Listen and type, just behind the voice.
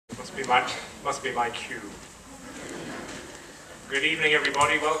Must be my cue. Good evening,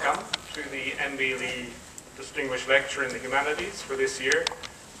 everybody. Welcome to the MB Lee Distinguished Lecture in the Humanities for this year.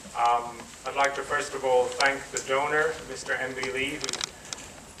 I'd like to first of all thank the donor, Mr. MB Lee,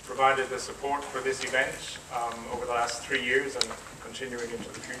 who provided the support for this event over the last 3 years and continuing into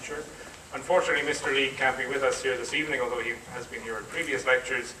the future. Unfortunately, Mr. Lee can't be with us here this evening, although he has been here at previous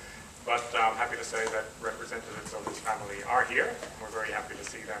lectures. But I'm happy to say that representatives of his family are here. We're very happy to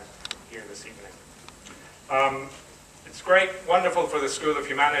see them here this evening. It's great, wonderful for the School of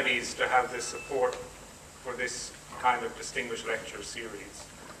Humanities to have this support for this kind of distinguished lecture series.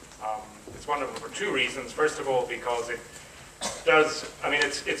 It's wonderful for two reasons. First of all, because it does,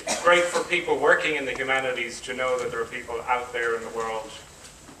 it's great for people working in the humanities to know that there are people out there in the world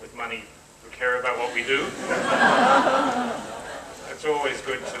with money who care about what we do. It's always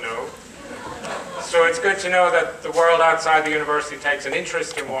good to know. So it's good to know that the world outside the university takes an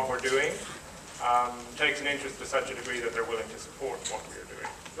interest in what we're doing, takes an interest to such a degree that they're willing to support what we're doing.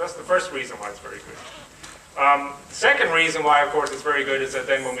 So that's the first reason why it's very good. The second reason why, of course, it's very good is that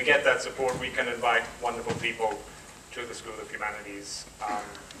then when we get that support, we can invite wonderful people to the School of Humanities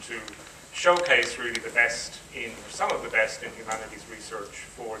to showcase really the best some of the best in humanities research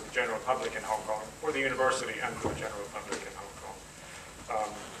for the general public in Hong Kong, for the university and for the general public in Hong Kong.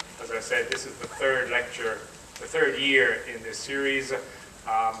 As I said, this is the third lecture, the third year in this series.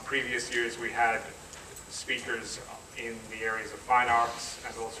 Previous years we had speakers in the areas of fine arts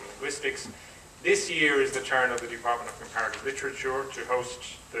and also linguistics. This year is the turn of the Department of Comparative Literature to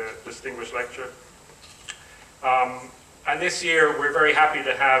host the distinguished lecture. And this year we're very happy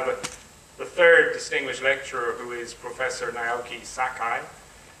to have the third distinguished lecturer, who is Professor Naoki Sakai,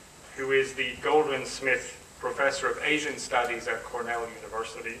 who is the Goldwin-Smith Professor of Asian Studies at Cornell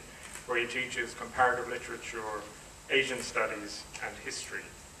University, where he teaches comparative literature, Asian studies, and history.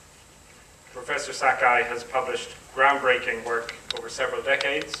 Professor Sakai has published groundbreaking work over several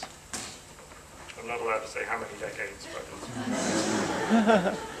decades. I'm not allowed to say how many decades, but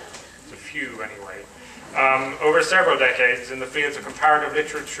it's a few anyway. Over several decades in the fields of comparative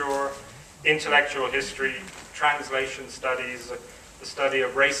literature, intellectual history, translation studies, the study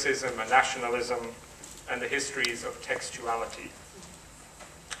of racism and nationalism, and the histories of textuality.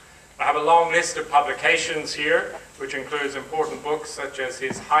 I have a long list of publications here, which includes important books such as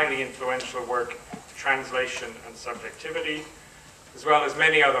his highly influential work, Translation and Subjectivity, as well as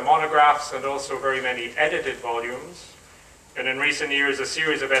many other monographs and also very many edited volumes. And in recent years, a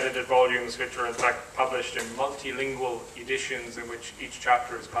series of edited volumes which are in fact published in multilingual editions, in which each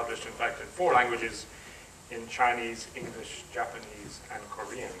chapter is published in fact in 4 languages, in Chinese, English, Japanese, and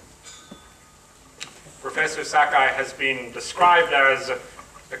Korean. Professor Sakai has been described as a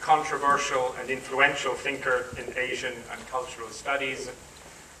controversial and influential thinker in Asian and cultural studies,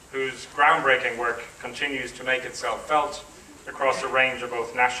 whose groundbreaking work continues to make itself felt across a range of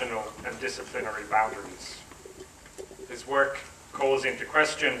both national and disciplinary boundaries. His work calls into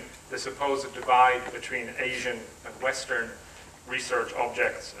question the supposed divide between Asian and Western research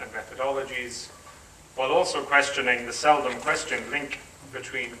objects and methodologies, while also questioning the seldom questioned link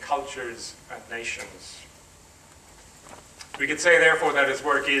between cultures and nations. We could say, therefore, that his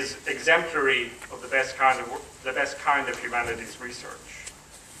work is exemplary of the best kind of humanities research.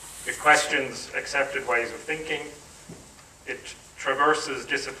 It questions accepted ways of thinking, it traverses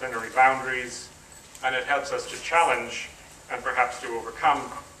disciplinary boundaries, and it helps us to challenge and perhaps to overcome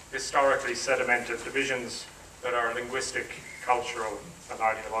historically sedimented divisions that are linguistic, cultural, and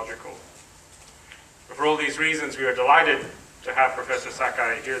ideological. But for all these reasons, we are delighted to have Professor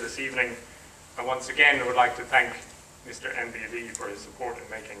Sakai here this evening, and once again would like to thank Mr. MB Lee for his support in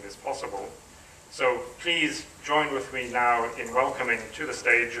making this possible. So please join with me now in welcoming to the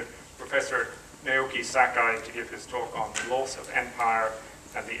stage Professor Naoki Sakai to give his talk on the loss of empire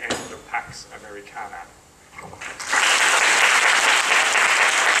and the end of Pax Americana.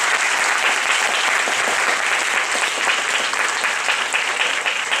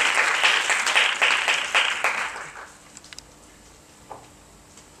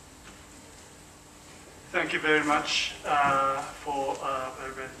 Thank you very much for a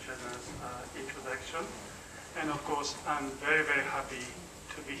very, very generous introduction. And of course, I'm very, very happy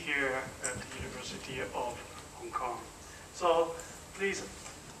to be here at the University of Hong Kong. So please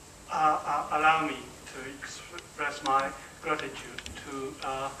allow me to express my gratitude to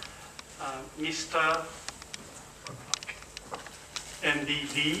Mr.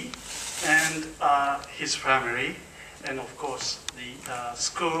 MB Lee and his family, and of course the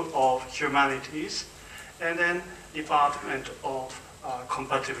School of Humanities, and then Department of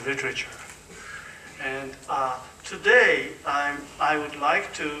Comparative Literature. And today I would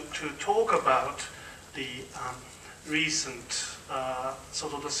like to talk about the recent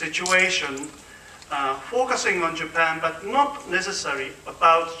sort of the situation, focusing on Japan, but not necessarily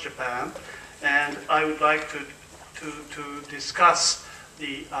about Japan. And I would like to discuss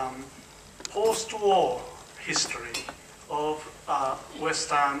the post-war history of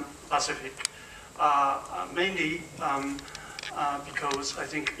Western Pacific, mainly because I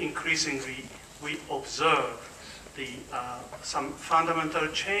think increasingly we observe some fundamental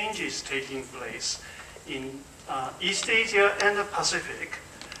changes taking place in East Asia and the Pacific.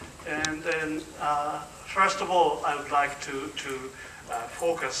 And then, first of all, I would like to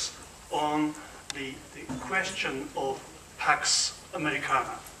focus on the question of Pax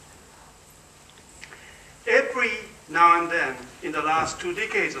Americana. Every now and then, in the last 2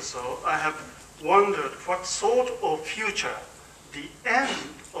 decades or so, I have wondered what sort of future the end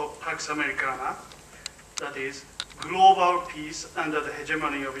of Pax Americana, that is, global peace under the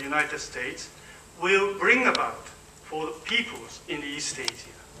hegemony of the United States, will bring about for the peoples in East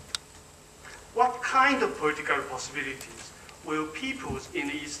Asia. What kind of political possibilities will peoples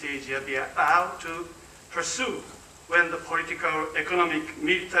in East Asia be allowed to pursue when the political, economic,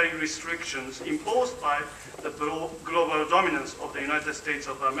 military restrictions imposed by the global dominance of the United States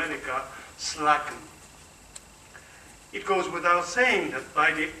of America slacken? It goes without saying that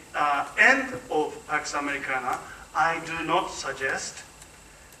by the end of Pax Americana, I do not suggest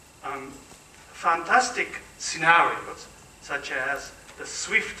fantastic scenarios such as the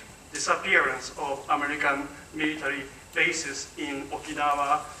swift disappearance of American military bases in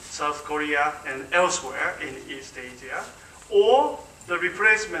Okinawa, South Korea, and elsewhere in East Asia, or the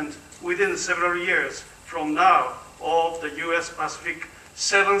replacement within several years from now of the US Pacific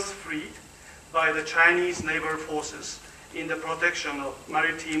 7th Fleet by the Chinese naval forces in the protection of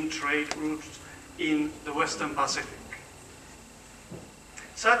maritime trade routes in the Western Pacific.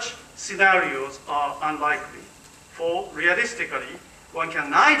 Such scenarios are unlikely, for realistically, one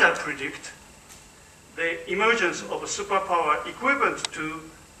can neither predict the emergence of a superpower equivalent to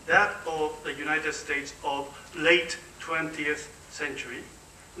that of the United States of late 20th century,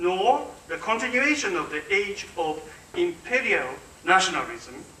 nor the continuation of the age of imperial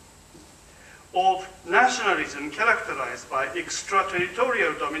nationalism, of nationalism characterized by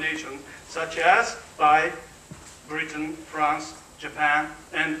extraterritorial domination, such as by Britain, France, Japan,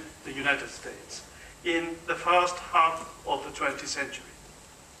 and the United States in the first half of the 20th century.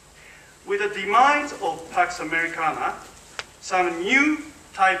 With the demise of Pax Americana, some new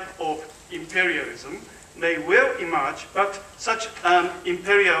type of imperialism may well emerge, but such an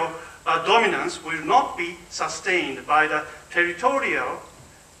imperial dominance will not be sustained by the territorial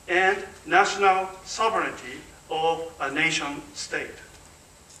and national sovereignty of a nation state.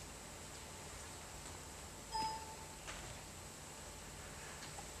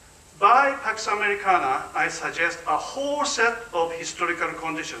 By Pax Americana, I suggest a whole set of historical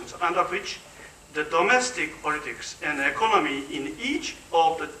conditions under which the domestic politics and economy in each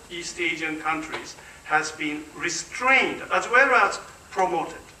of the East Asian countries has been restrained as well as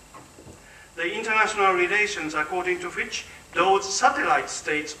promoted. The international relations according to which those satellite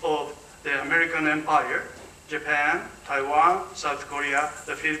states of the American empire, Japan, Taiwan, South Korea,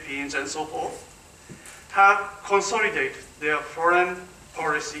 the Philippines, and so forth, have consolidated their foreign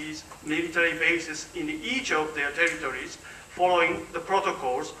policies, military bases in each of their territories, following the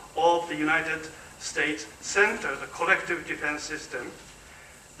protocols of the United States Center, the collective defense system,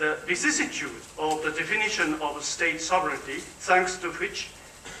 the vicissitude of the definition of state sovereignty, thanks to which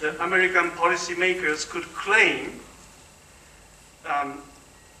the American policymakers could claim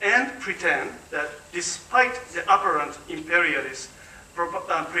and pretend that despite the apparent imperialist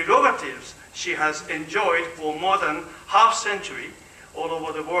prerogatives she has enjoyed for more than half century all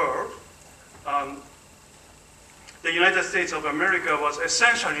over the world, the United States of America was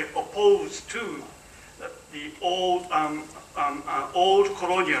essentially opposed to the old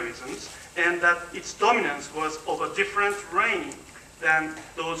colonialisms, and that its dominance was of a different reign than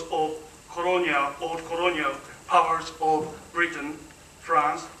those of old colonial powers of Britain,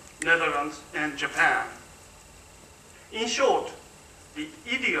 France, Netherlands, and Japan. In short, the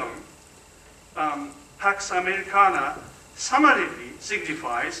idiom Pax Americana summarily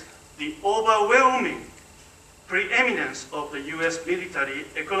signifies the overwhelming preeminence of the US military,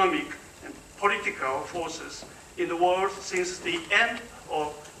 economic, and political forces in the world since the end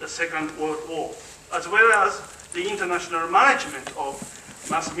of the Second World War, as well as the international management of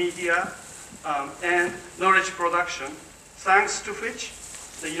mass media and knowledge production, thanks to which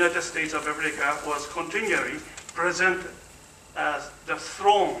the United States of America was continually presented as the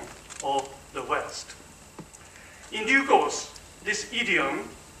throne of the West. In due course, this idiom,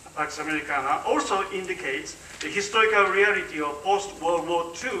 Pax Americana, also indicates the historical reality of post-World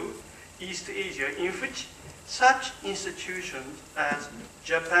War II East Asia, in which such institutions as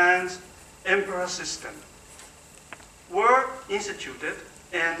Japan's emperor system were instituted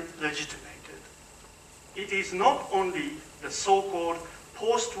and legitimated. It is not only the so-called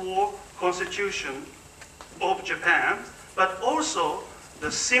post-war constitution of Japan, but also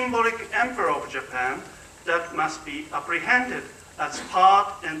the symbolic emperor of Japan that must be apprehended as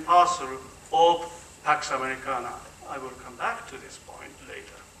part and parcel of Pax Americana. I will come back to this point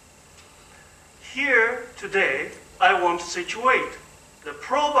later. Here today, I want to situate the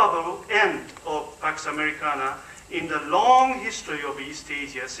probable end of Pax Americana in the long history of East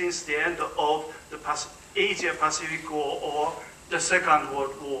Asia since the end of the Asia-Pacific War or the Second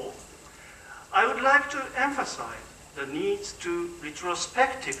World War. I would like to emphasize the need to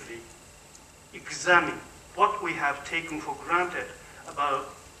retrospectively examine what we have taken for granted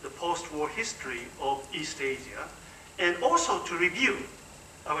about the post-war history of East Asia, and also to review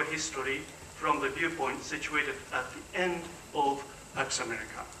our history from the viewpoint situated at the end of Pax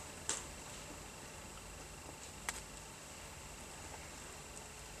Americana.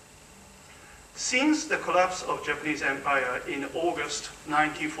 Since the collapse of Japanese Empire in August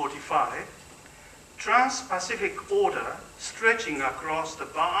 1945, Trans-Pacific Order stretching across the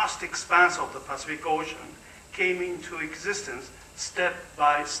vast expanse of the Pacific Ocean came into existence step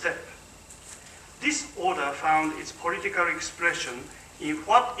by step. This order found its political expression in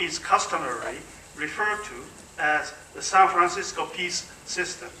what is customarily referred to as the San Francisco Peace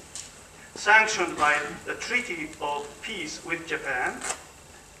System, sanctioned by the Treaty of Peace with Japan,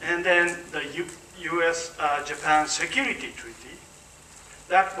 and then the US-Japan Security Treaty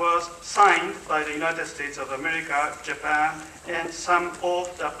that was signed by the United States of America, Japan, and some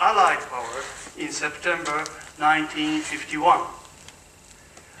of the Allied powers in September 1951.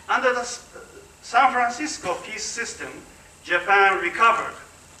 Under the San Francisco Peace System, Japan recovered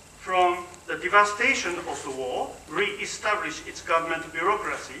from the devastation of the war, re-established its government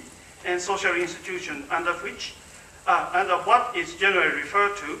bureaucracy and social institutions under what is generally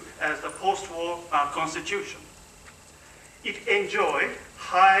referred to as the post-war constitution. It enjoyed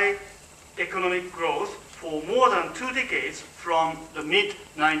high economic growth for more than 2 decades from the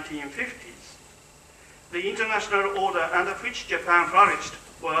mid-1950s. The international order under which Japan flourished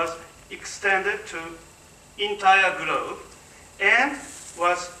was extended to entire globe and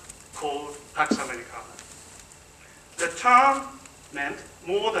was called Pax Americana. The term meant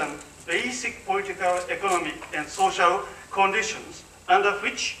more than basic political, economic, and social conditions under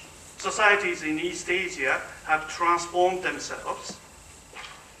which societies in East Asia have transformed themselves.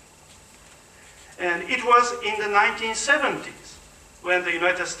 And it was in the 1970s when the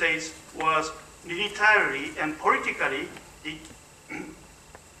United States was militarily and politically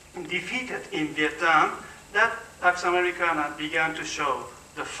defeated in Vietnam that Pax Americana began to show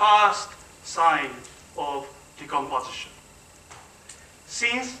the first sign of decomposition.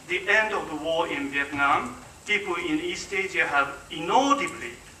 Since the end of the war in Vietnam, people in East Asia have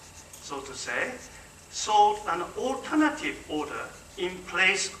inaudibly, so to say, sought an alternative order in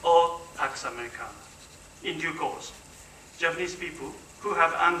place of Pax Americana. In due course, Japanese people, who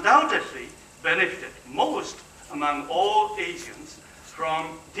have undoubtedly benefited most among all Asians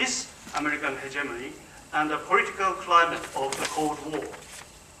from this American hegemony and the political climate of the Cold War,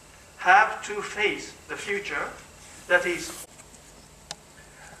 have to face the future that is,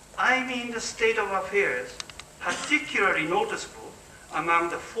 the state of affairs particularly noticeable among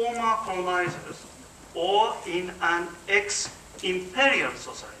the former colonizers or in an ex-imperial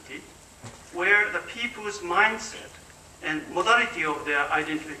society where the people's mindset and modality of their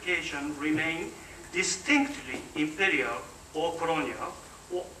identification remain distinctly imperial or colonial,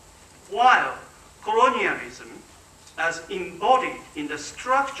 while colonialism as embodied in the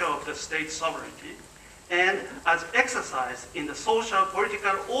structure of the state sovereignty and as exercised in the social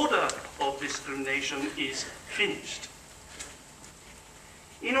political order of discrimination is finished.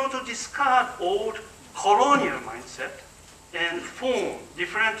 In order to discard old colonial mindset and form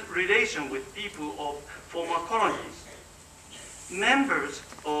different relation with people of former colonies, members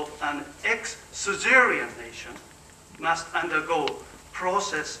of an ex-suzerain nation must undergo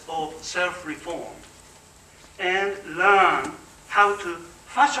process of self-reform and learn how to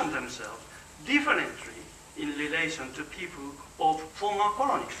fashion themselves differently in relation to people of former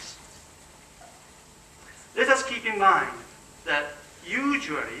colonies. Let us keep in mind that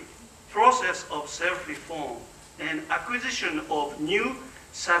usually process of self-reform and acquisition of new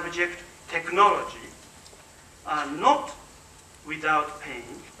subject technology are not without pain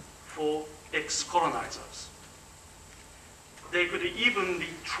for ex-colonizers. they could even be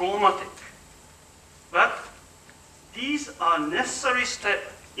traumatic. But these are necessary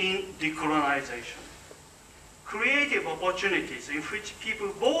steps in decolonization. Creative opportunities in which people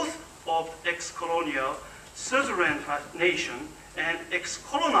both of ex-colonial suzerain nation and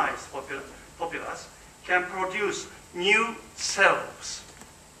ex-colonized populace can produce new selves.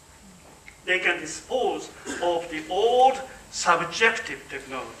 They can dispose of the old subjective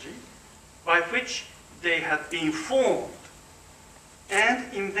technology by which they had been formed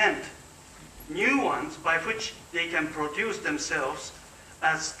and invent new ones by which they can produce themselves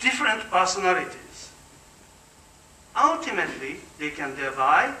as different personalities. Ultimately, they can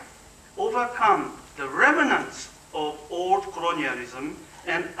thereby overcome the remnants of old colonialism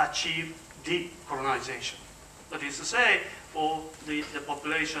and achieve decolonization. That is to say, for the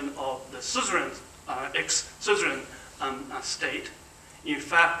population of the suzerain, ex-suzerain state, in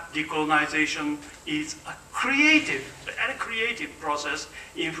fact, decolonization is a creative, very creative process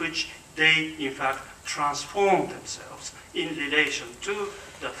in which they, in fact, transform themselves in relation to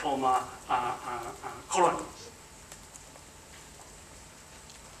the former colonies.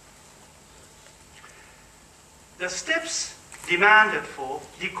 The steps demanded for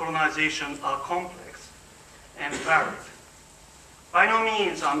decolonization are complex and varied. By no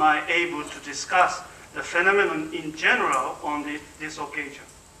means am I able to discuss the phenomenon in general on this occasion.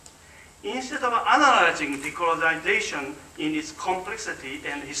 Instead of analyzing decolonization in its complexity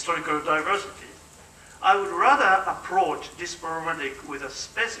and historical diversity, I would rather approach this problematic with a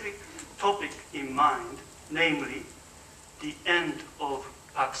specific topic in mind, namely the end of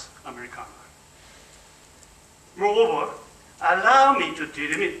Pax Americana. Moreover, allow me to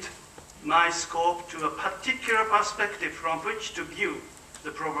delimit my scope to a particular perspective from which to view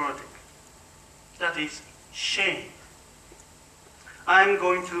the problematic. That is shame. I am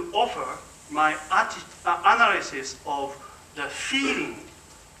going to offer my analysis of the feeling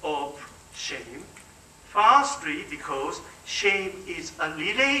of shame. Firstly, because shame is a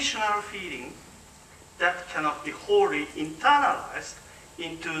relational feeling that cannot be wholly internalized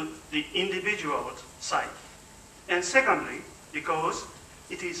into the individual's psyche. And secondly, because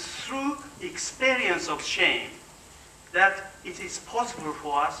it is through experience of shame that it is possible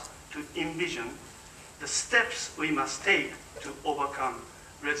for us to envision the steps we must take to overcome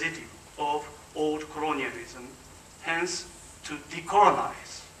residue of old colonialism, hence to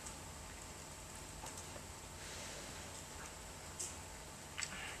decolonize.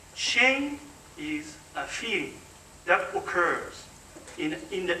 Shame is a feeling that occurs in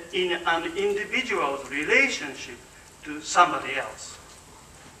an individual's relationship to somebody else,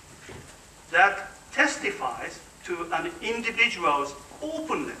 that testifies to an individual's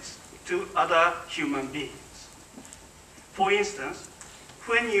openness to other human beings. For instance,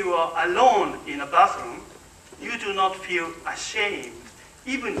 when you are alone in a bathroom, you do not feel ashamed,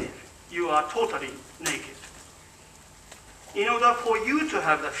 even if you are totally naked. In order for you to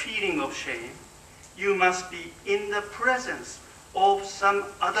have the feeling of shame, you must be in the presence of some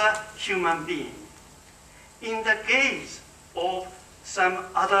other human being, in the gaze of some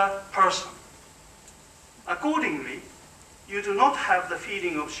other person. Accordingly, you do not have the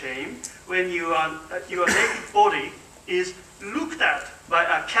feeling of shame when your naked body is looked at by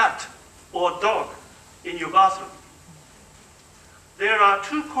a cat or dog in your bathroom. There are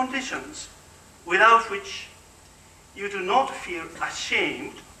two conditions without which you do not feel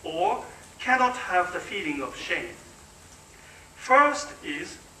ashamed or cannot have the feeling of shame. First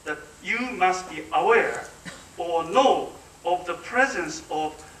is that you must be aware or know of the presence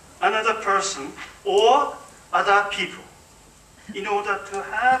of another person or other people in order to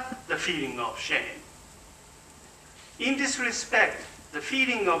have the feeling of shame. In this respect, the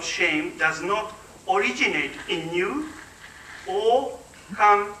feeling of shame does not originate in you or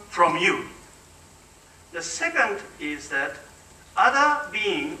come from you. The second is that other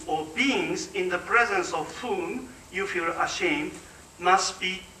being or beings in the presence of whom you feel ashamed must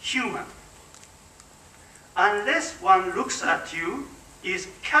be human. Unless one looks at you, is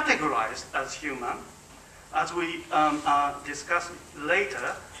categorized as human, as we discuss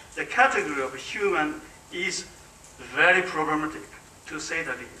later, the category of human is very problematic, to say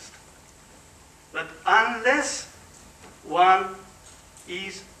the least. But unless one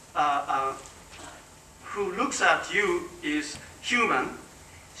is who looks at you is human,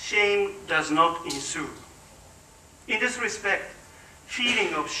 shame does not ensue. In this respect,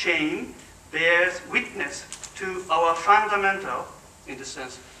 feeling of shame bears witness to our fundamental, in the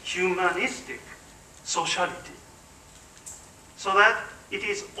sense, humanistic sociality. So that it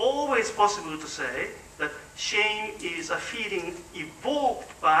is always possible to say that shame is a feeling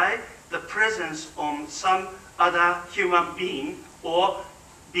evoked by the presence of some other human being or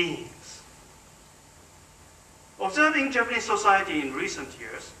beings. Observing Japanese society in recent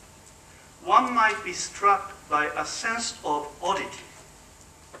years, one might be struck by a sense of oddity.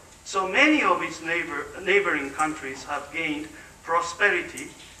 So many of its neighboring countries have gained prosperity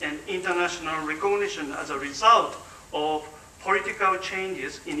and international recognition as a result of political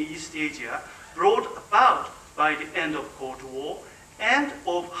changes in East Asia brought about by the end of Cold War and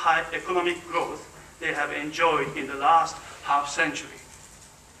of high economic growth they have enjoyed in the last half-century.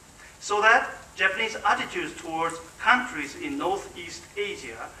 So that Japanese attitudes towards countries in Northeast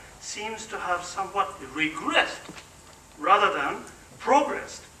Asia seems to have somewhat regressed rather than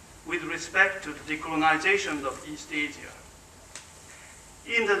progressed with respect to the decolonization of East Asia.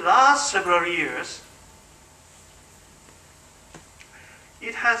 In the last several years,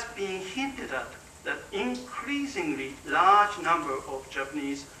 it has been hinted at that increasingly large number of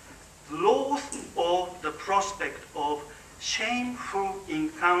Japanese loathe of the prospect of shameful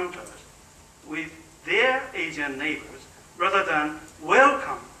encounters with their Asian neighbors rather than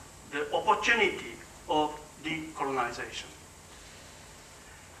welcome the opportunity of decolonization.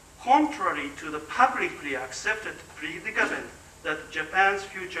 Contrary to the publicly accepted predicament that Japan's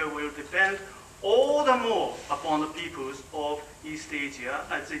future will depend all the more upon the peoples of East Asia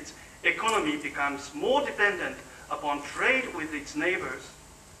as its economy becomes more dependent upon trade with its neighbors,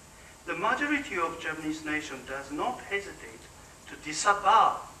 the majority of Japanese nation does not hesitate to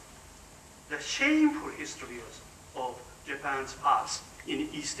disavow the shameful histories of Japan's past in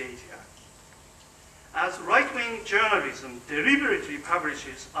East Asia. As right-wing journalism deliberately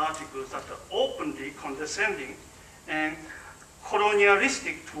publishes articles that are openly condescending and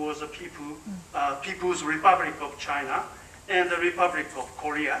colonialistic towards the People's Republic of China and the Republic of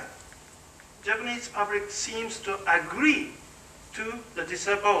Korea, Japanese public seems to agree to the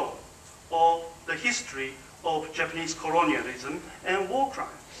disavowal of the history of Japanese colonialism and war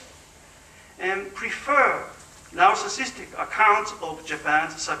crimes, and prefer narcissistic accounts of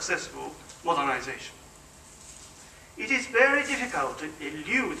Japan's successful modernization. It is very difficult to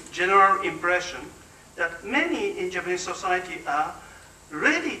elude general impression that many in Japanese society are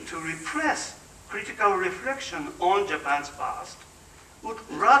ready to repress critical reflection on Japan's past, would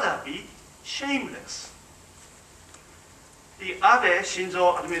rather be shameless. The Abe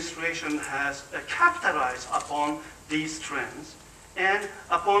Shinzo administration has capitalized upon these trends and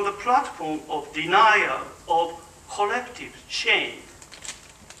upon the platform of denial of collective shame.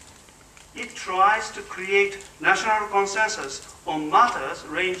 It tries to create national consensus on matters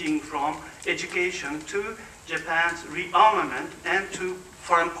ranging from education to Japan's rearmament and to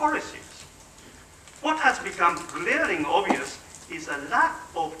foreign policies. What has become glaring obvious is a lack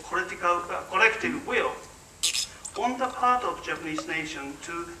of collective will on the part of Japanese nation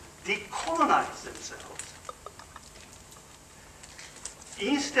to decolonize themselves.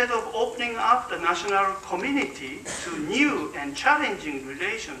 Instead of opening up the national community to new and challenging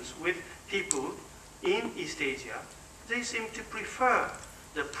relations with people in East Asia, they seem to prefer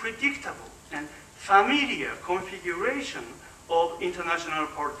the predictable and familiar configuration of international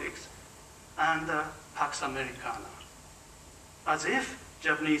politics and the Pax Americana, as if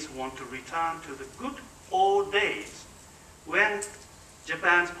Japanese want to return to the good old days when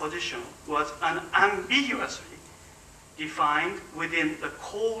Japan's position was unambiguously defined within the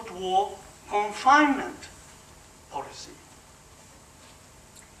Cold War confinement policy.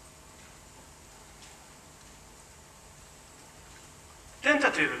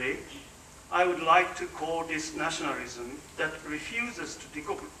 Tentatively, I would like to call this nationalism that refuses to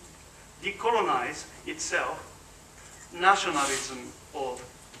decolonize itself nationalism of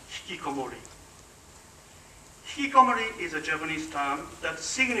hikikomori. Hikikomori is a Japanese term that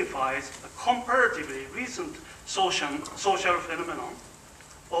signifies a comparatively recent social phenomenon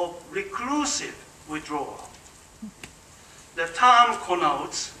of reclusive withdrawal. The term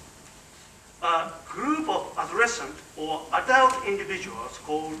connotes a group of adolescent or adult individuals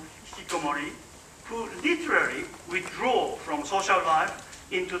called hikikomori who literally withdraw from social life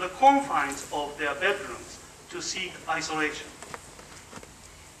into the confines of their bedrooms to seek isolation.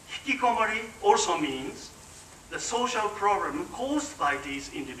 Hikikomori also means the social problem caused by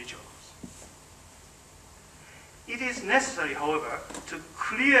these individuals. It is necessary, however, to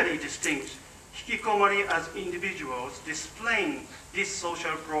clearly distinguish hikikomori as individuals displaying this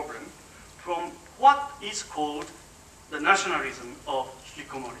social problem from what is called the nationalism of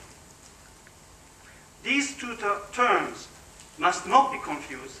hikikomori. These two terms must not be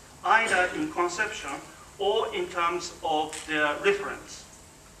confused either in conception or in terms of their reference.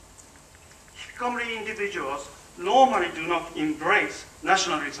 Hikikomori individuals normally do not embrace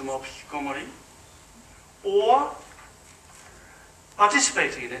nationalism of hikikomori or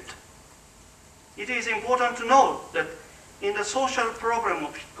participate in it. It is important to note that in the social program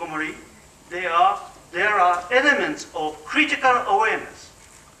of hikikomori, there are elements of critical awareness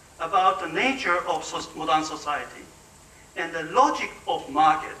about the nature of modern society and the logic of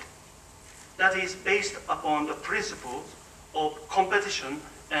market that is based upon the principles of competition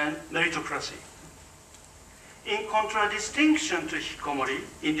and meritocracy. In contradistinction to hikikomori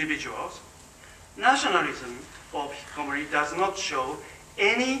individuals, nationalism of hikikomori does not show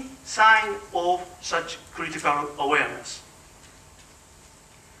any sign of such critical awareness.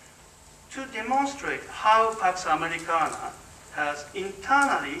 To demonstrate how Pax Americana has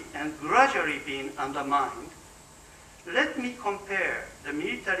internally and gradually been undermined, let me compare the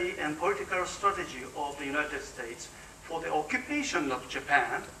military and political strategy of the United States for the occupation of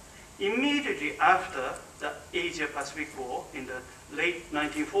Japan immediately after the Asia-Pacific War in the late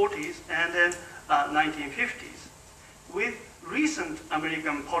 1940s and then 1950s with recent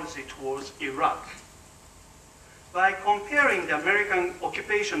American policy towards Iraq. By comparing the American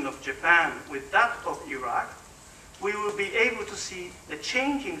occupation of Japan with that of Iraq, we will be able to see the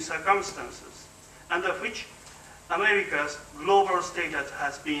changing circumstances under which America's global status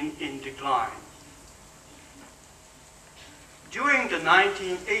has been in decline. During the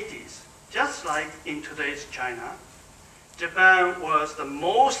 1980s, just like in today's China, Japan was the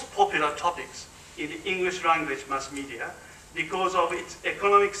most popular topic in the English language mass media because of its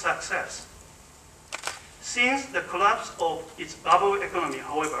economic success. Since the collapse of its bubble economy,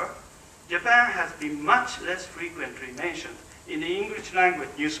 however, Japan has been much less frequently mentioned in the English language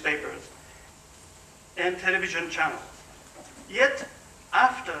newspapers and television channels. Yet,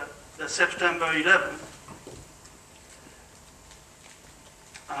 after the September 11th,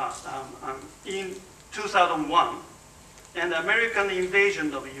 in 2001, and the American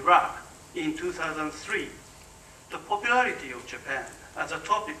invasion of Iraq in 2003, the popularity of Japan as a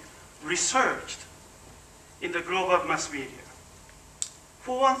topic resurged in the global mass media.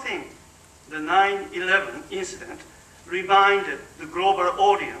 For one thing, the 9/11 incident reminded the global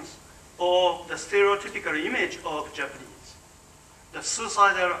audience of the stereotypical image of Japanese. The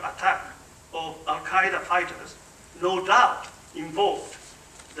suicidal attack of Al-Qaeda fighters no doubt invoked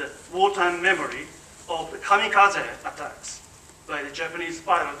the wartime memory of the kamikaze attacks by the Japanese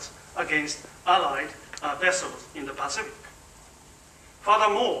pilots against Allied vessels in the Pacific.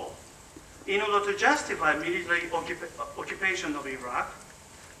 Furthermore, in order to justify military occupation of Iraq,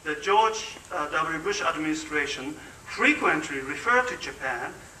 the George W. Bush administration frequently referred to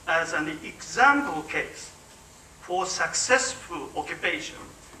Japan as an example case for successful occupation,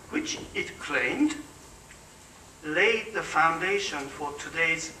 which it claimed laid the foundation for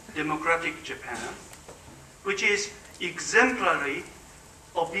today's democratic Japan, which is exemplary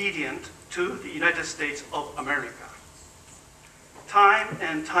obedient to the United States of America. Time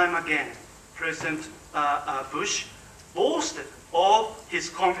and time again, President Bush boasted of his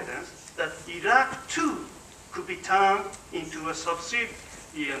confidence that Iraq too could be turned into a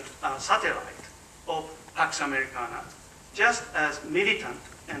subservient satellite of Pax Americana, just as militant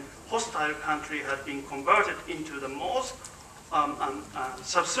and hostile country had been converted into the most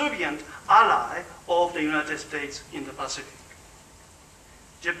subservient ally of the United States in the Pacific.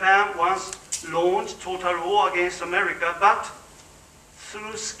 Japan once launched total war against America, but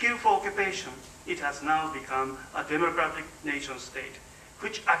through skillful occupation, it has now become a democratic nation state,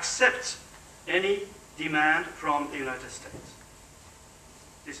 which accepts any demand from the United States.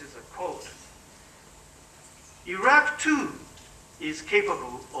 This is a quote. Iraq too is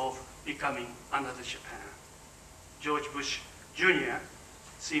capable of becoming another Japan. George Bush Jr.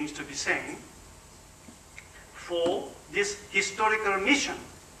 seems to be saying, for this historical mission,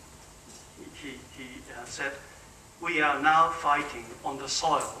 he said, we are now fighting on the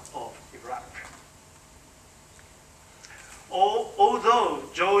soil of Iraq. Although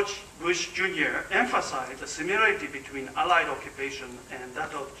George Bush Jr. emphasized the similarity between Allied occupation and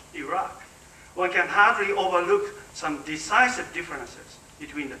that of Iraq, one can hardly overlook some decisive differences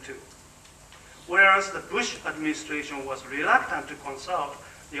between the two. Whereas the Bush administration was reluctant to consult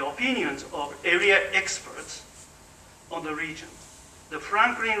the opinions of area experts on the region, the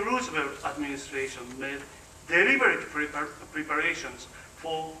Franklin Roosevelt administration made deliberate preparations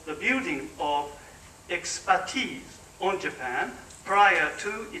for the building of expertise on Japan prior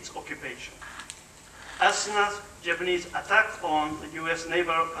to its occupation. As soon as Japanese attack on the US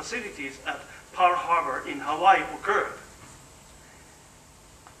naval facilities at Pearl Harbor in Hawaii occurred,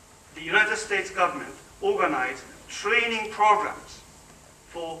 the United States government organized training programs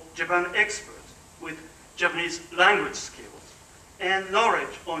for Japan experts with Japanese language skills and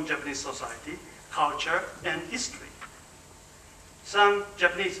knowledge on Japanese society, culture, and history. Some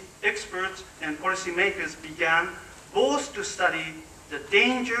Japanese experts and policymakers began both to study the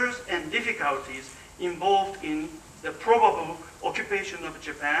dangers and difficulties involved in the probable occupation of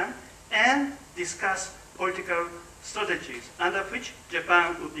Japan and discuss political strategies under which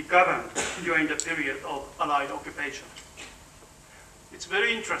Japan would be governed during the period of Allied occupation. It's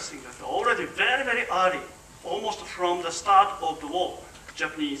very interesting that already very, very early, almost from the start of the war,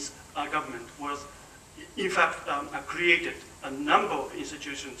 Japanese government was in fact created a number of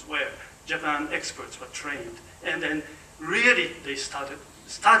institutions where Japan experts were trained, and then really they started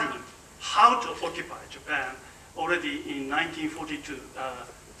studying how to occupy Japan already in 1942,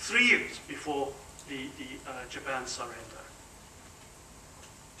 3 years before the Japan surrender.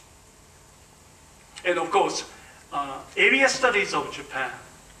 And of course, area studies of Japan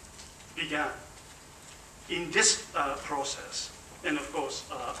began in this process, and of course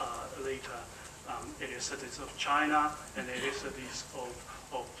later area studies of China and area studies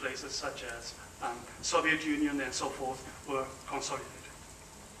of places such as Soviet Union and so forth were consolidated.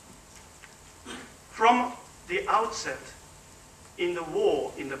 From the outset in the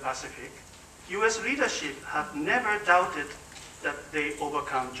war in the Pacific, US leadership had never doubted that they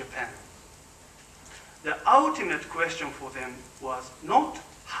overcome Japan. The ultimate question for them was not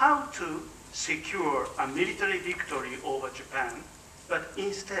how to secure a military victory over Japan, but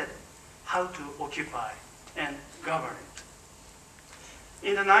instead how to occupy and govern it.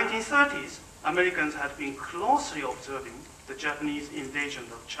 In the 1930s, Americans had been closely observing the Japanese invasion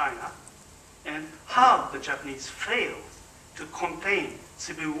of China and how the Japanese failed to contain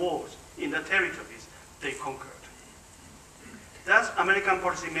civil wars in the territories they conquered. Thus, American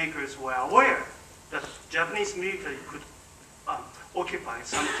policymakers were aware that Japanese military could occupy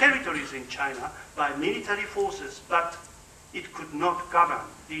some territories in China by military forces, but it could not govern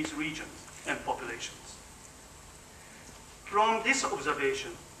these regions and populations. From this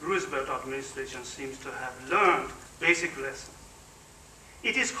observation, Roosevelt administration seems to have learned basic lessons.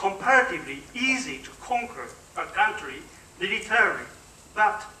 It is comparatively easy to conquer a country militarily,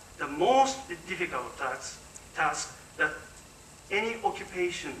 but the most difficult task that any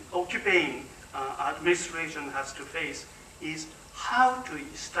occupying administration has to face is how to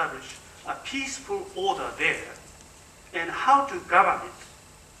establish a peaceful order there and how to govern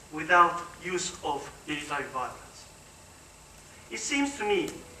it without use of military violence. It seems to me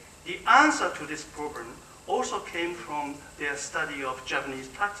the answer to this problem also came from their study of Japanese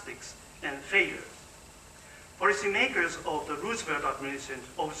tactics and failures. Policymakers of the Roosevelt administration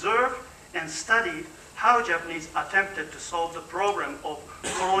observed and studied how Japanese attempted to solve the problem of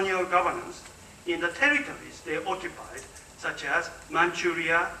colonial governance in the territories they occupied, such as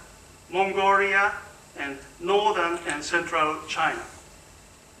Manchuria, Mongolia, and northern and central China.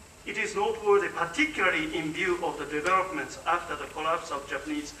 It is noteworthy, particularly in view of the developments after the collapse of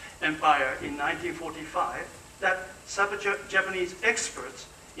Japanese empire in 1945, that Japanese experts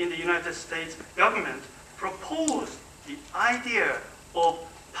in the United States government proposed the idea of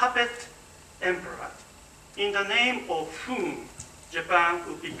puppet emperor, in the name of whom Japan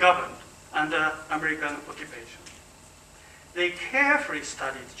would be governed under American occupation. They carefully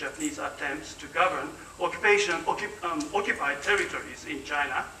studied Japanese attempts to govern occupied territories in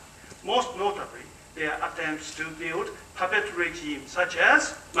China, most notably their attempts to build puppet regimes such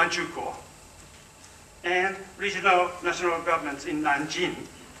as Manchukuo and regional national governments in Nanjing,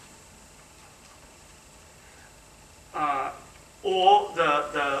 or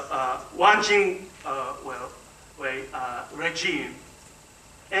the Wanjing regime.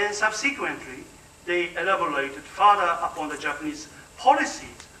 And subsequently, they elaborated further upon the Japanese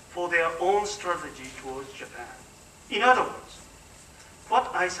policies for their own strategy towards Japan. In other words, what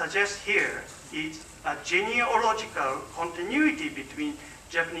I suggest here is a genealogical continuity between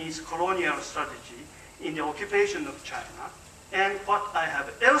Japanese colonial strategy in the occupation of China and what I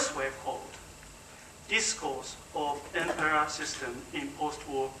have elsewhere called discourse of emperor system in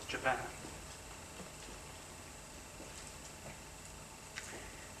post-war Japan.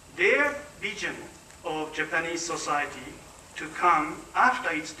 Their vision of Japanese society to come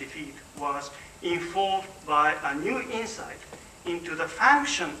after its defeat was informed by a new insight into the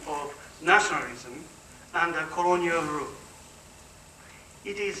function of nationalism under colonial rule.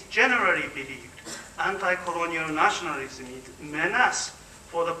 It is generally believed anti-colonial nationalism is a menace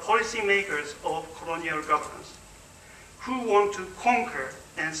for the policymakers of colonial governance who want to conquer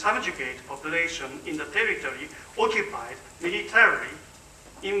and subjugate population in the territory occupied militarily,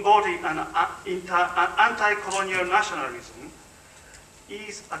 embody an anti-colonial nationalism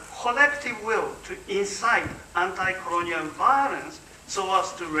is a collective will to incite anti-colonial violence so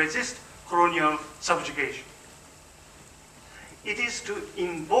as to resist colonial subjugation. It is to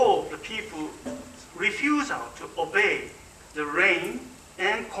involve the people's refusal to obey the reign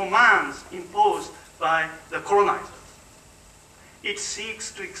and commands imposed by the colonizers. It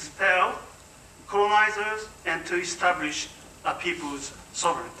seeks to expel colonizers and to establish a people's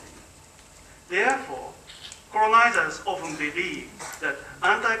sovereignty. Therefore, colonizers often believe that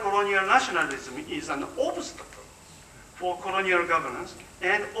anti-colonial nationalism is an obstacle for colonial governance,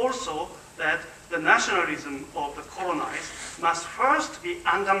 and also that the nationalism of the colonized must first be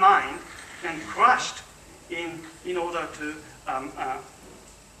undermined and crushed in order to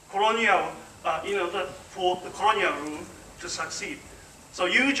for the colonial rule to succeed. So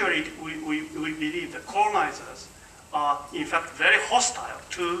usually we believe that colonizers are in fact very hostile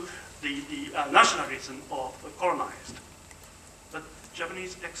to the nationalism of the colonized. But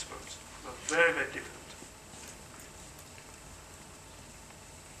Japanese experts were very, very different.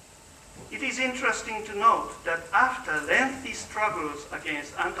 It is interesting to note that after lengthy struggles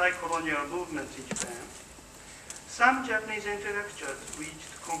against anti-colonial movements in Japan, some Japanese intellectuals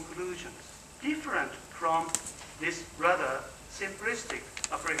reached conclusions different from this rather simplistic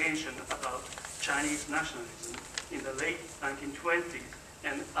apprehension about Chinese nationalism in the late 1920s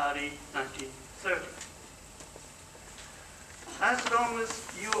and early 1930s. As long as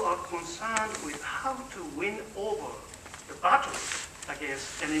you are concerned with how to win over the battle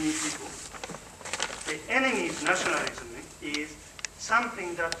against enemy people, the enemy's nationalism is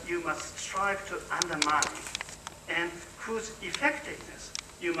something that you must strive to undermine and whose effectiveness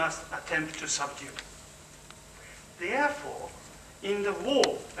you must attempt to subdue. Therefore, in the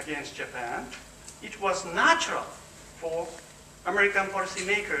war against Japan, it was natural for American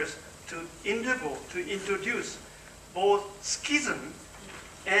policymakers to endeavor to introduce both schism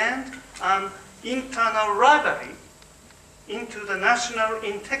and an internal rivalry into the national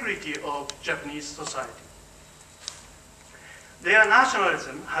integrity of Japanese society. Their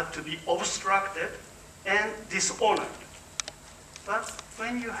nationalism had to be obstructed and dishonored. But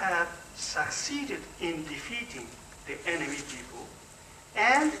when you have succeeded in defeating the enemy people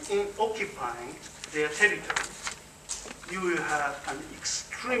and in occupying their territory, you will have an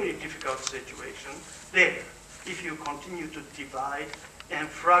extremely difficult situation there if you continue to divide and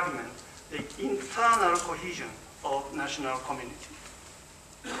fragment the internal cohesion of national community.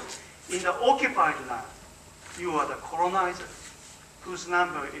 In the occupied land, you are the colonizer, whose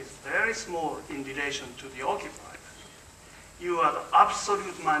number is very small in relation to the occupied. You are the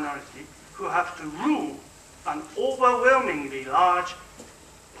absolute minority who have to rule an overwhelmingly large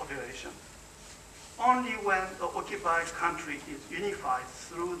population. Only when the occupied country is unified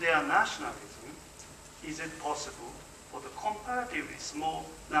through their nationalism is it possible for the comparatively small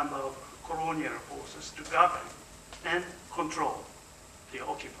number of colonial forces to govern and control the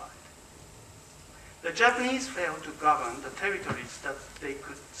occupied. The Japanese failed to govern the territories that they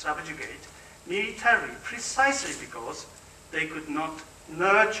could subjugate militarily precisely because they could not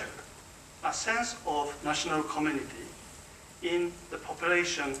nurture a sense of national community in the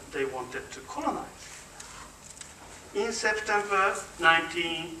population they wanted to colonize. In September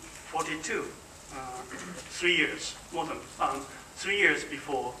 1942, 3 years, more than 3 years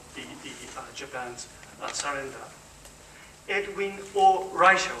before Japan's surrender, Edwin O.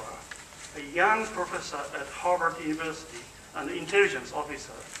 Reischauer, a young professor at Harvard University and intelligence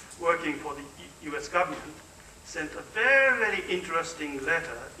officer working for the US government, sent a very, very interesting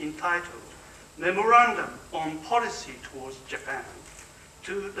letter entitled Memorandum on Policy Towards Japan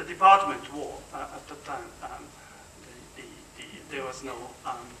to the Department of War. At the time, there was no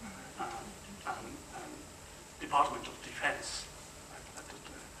Department of Defense at the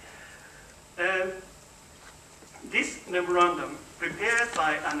time. This memorandum, prepared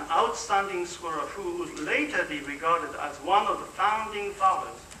by an outstanding scholar who would later be regarded as one of the founding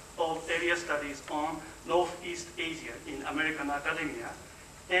fathers of area studies on Northeast Asia in American academia,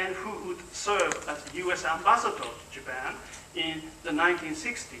 and who would serve as the US ambassador to Japan in the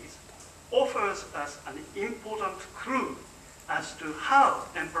 1960s, offers us an important clue as to how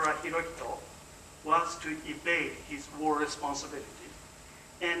Emperor Hirohito was to evade his war responsibility,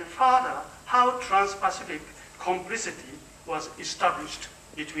 and further how Trans-Pacific complicity was established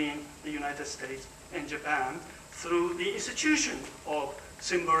between the United States and Japan through the institution of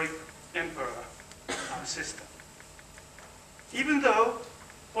symbolic emperor system. Even though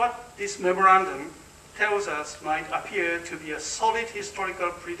what this memorandum tells us might appear to be a solid historical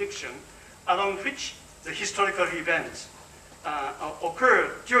prediction along which the historical events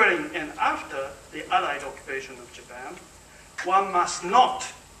occurred during and after the Allied occupation of Japan, one must not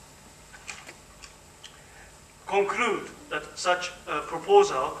conclude that such a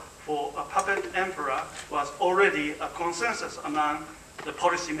proposal for a puppet emperor was already a consensus among the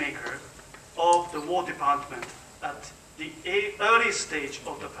policymakers of the War Department at the early stage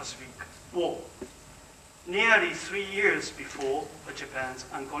of the Pacific War, nearly 3 years before Japan's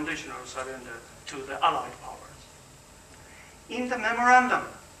unconditional surrender to the Allied powers. In the memorandum,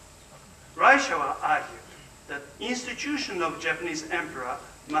 Reischauer argued that institution of Japanese emperor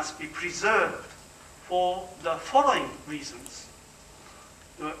must be preserved for the following reasons.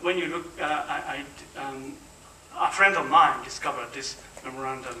 When you look, a friend of mine discovered this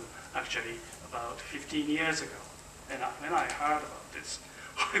memorandum actually about 15 years ago. And when I heard about this,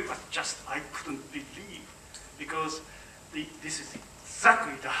 I couldn't believe, because this is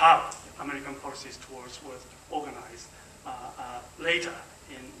exactly how American policies towards was organized later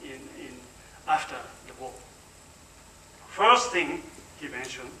after the war. First thing he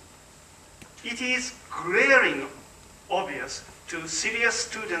mentioned, it is glaring obvious to serious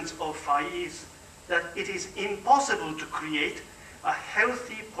students of Far East that it is impossible to create a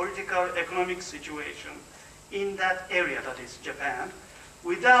healthy political economic situation in that area, that is Japan,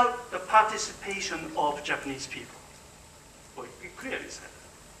 without the participation of Japanese people. Well, he clearly said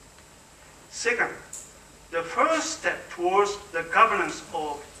that. Second, the first step towards the governance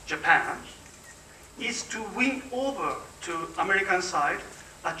of Japan is to win over to American side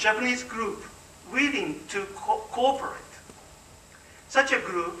a Japanese group willing to cooperate. Such a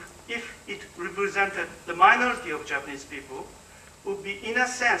group, if it represented the minority of Japanese people, would be in a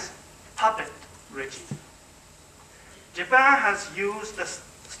sense puppet regime. Japan has used the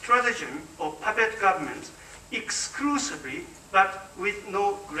stratagem of puppet governments exclusively, but with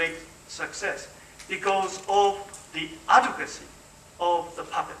no great success, because of the advocacy of the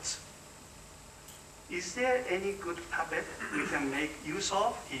puppets. Is there any good puppet we can make use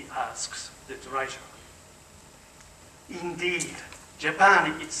of? He asks the writer. Indeed,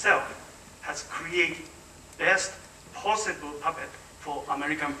 Japan itself has created best possible puppet for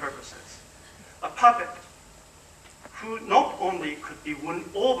American purposes. A puppet who not only could be won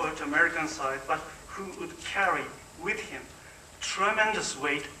over to American side, but who would carry with him tremendous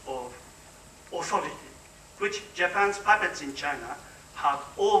weight of authority, which Japan's puppets in China have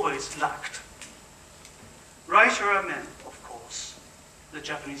always lacked. Reischauer meant, of course, the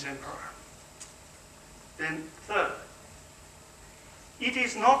Japanese emperor. Then third, it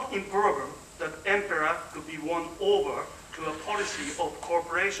is not improbable that emperor could be won over to a policy of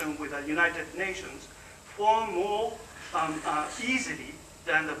cooperation with the United Nations far more easily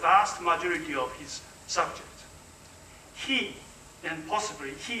than the vast majority of his subjects. He, and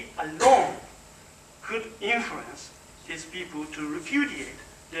possibly he alone, could influence his people to repudiate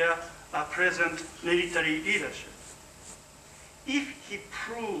their present military leadership. If he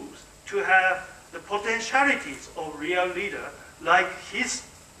proves to have the potentialities of real leader, like his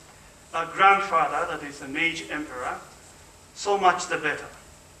grandfather, that is the Meiji Emperor, so much the better.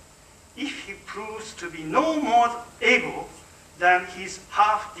 If he proves to be no more able than his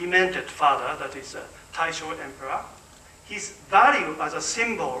half-demented father, that is Taisho Emperor, his value as a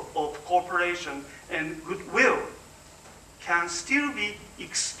symbol of cooperation and goodwill can still be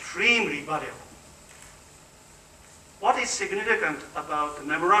extremely valuable. What is significant about the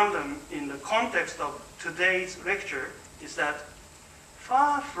memorandum in the context of today's lecture is that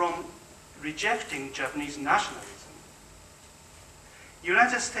far from rejecting Japanese nationalism,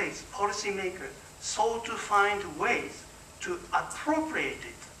 United States policymakers sought to find ways to appropriate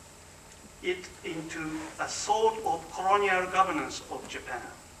it into a sort of colonial governance of Japan.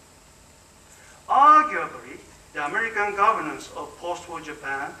 Arguably, the American governance of post-war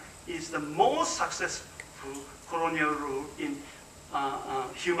Japan is the most successful colonial rule in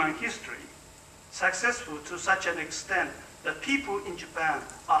human history, successful to such an extent that people in Japan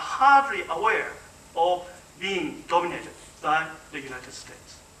are hardly aware of being dominated by the United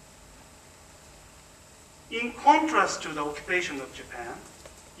States. In contrast to the occupation of Japan,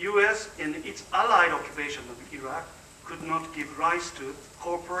 US and its allied occupation of Iraq could not give rise to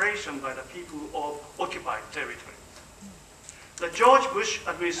cooperation by the people of occupied territory. The George Bush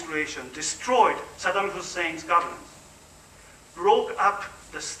administration destroyed Saddam Hussein's government, broke up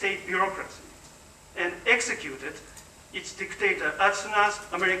the state bureaucracy, and executed its dictator as soon as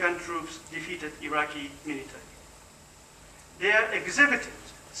American troops defeated Iraqi military. Their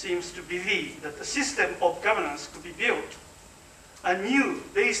executives seems to believe that the system of governance could be built anew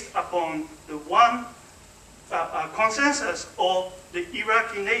based upon the one consensus of the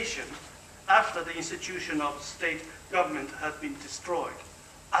Iraqi nation after the institution of state government had been destroyed,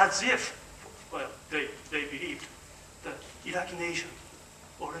 as if, well, they believed the Iraqi nation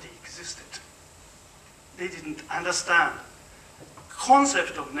already existed. They didn't understand the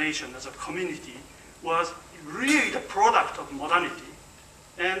concept of nation as a community was really the product of modernity.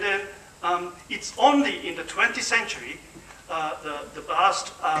 And then it's only in the 20th century the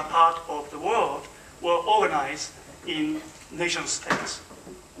vast part of the world were organized in nation states.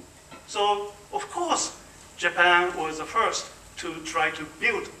 So, of course, Japan was the first to try to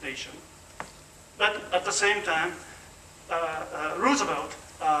build a nation. But at the same time, Roosevelt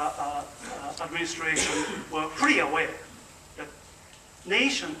administration were fully aware that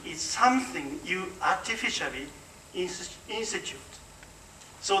nation is something you artificially institute.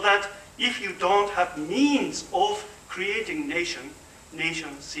 So that if you don't have means of creating nation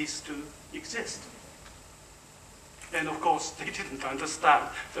cease to exist. And of course, they didn't understand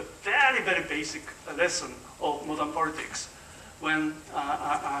the very, very basic lesson of modern politics when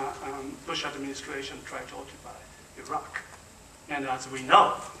Bush administration tried to occupy Iraq. And as we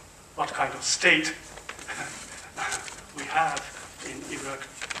know, what kind of state we have in Iraq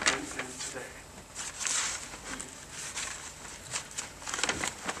and today.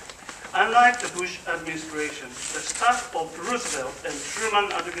 Unlike the Bush administration, the staff of Roosevelt and Truman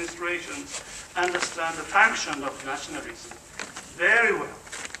administrations understand the function of nationalism very well.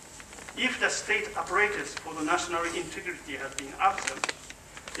 If the state apparatus for the national integrity had been absent,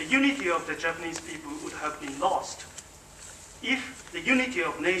 the unity of the Japanese people would have been lost. If the unity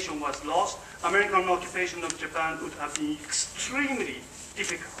of nation was lost, American occupation of Japan would have been extremely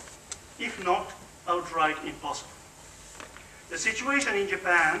difficult, if not outright impossible. The situation in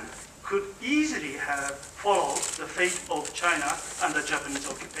Japan could easily have followed the fate of China under Japanese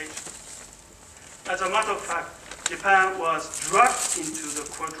occupation. As a matter of fact, Japan was dragged into the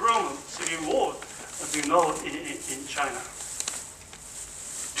quadrennial civil war, as you know, in China.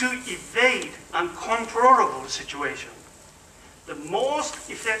 To evade uncontrollable situation, the most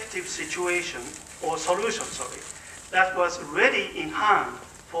effective situation, or solution, that was ready in hand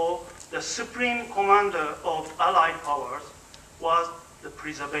for the supreme commander of Allied powers was the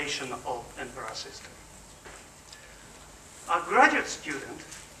preservation of emperor system. A graduate student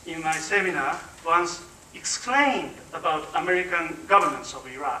in my seminar once exclaimed about American governance of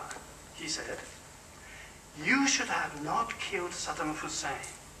Iraq. He said, "You should have not killed Saddam Hussein.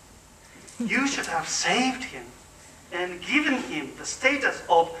 You should have saved him and given him the status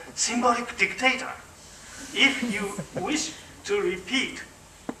of symbolic dictator if you wish to repeat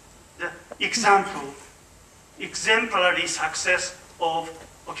the exemplary success of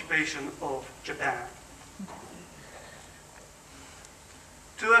occupation of Japan."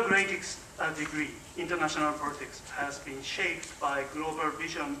 To a great degree, international politics has been shaped by global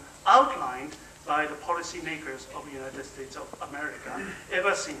vision outlined by the policymakers of the United States of America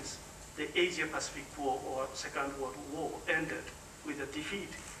ever since the Asia-Pacific War or Second World War ended with the defeat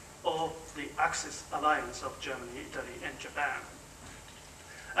of the Axis alliance of Germany, Italy, and Japan.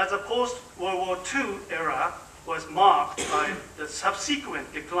 As the post-World War II era was marked by the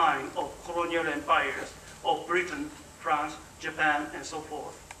subsequent decline of colonial empires of Britain, France, Japan, and so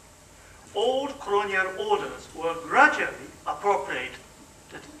forth, old colonial orders were gradually appropriated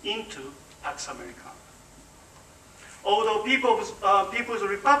into Pax Americana. Although People's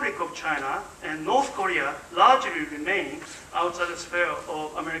Republic of China and North Korea largely remained outside the sphere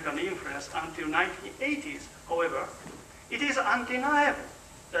of American influence until 1980s, however, it is undeniable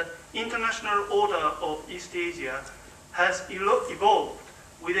that international order of East Asia has evolved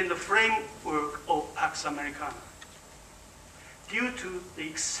within the framework of Pax Americana. Due to the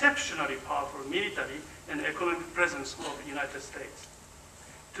exceptionally powerful military and economic presence of the United States.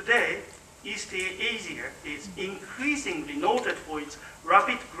 Today, East Asia is increasingly noted for its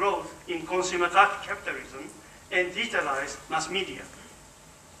rapid growth in consumer capitalism and digitalized mass media.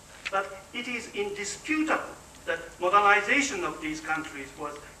 But it is indisputable that modernization of these countries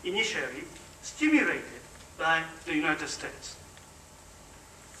was initially stimulated by the United States.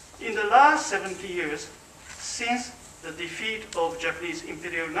 In the last 70 years, since the defeat of Japanese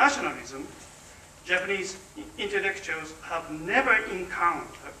imperial nationalism, Japanese intellectuals have never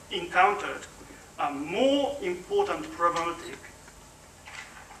encountered a more important problematic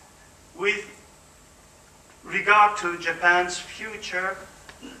with regard to Japan's future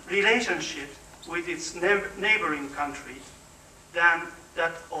relationship with its neighboring countries than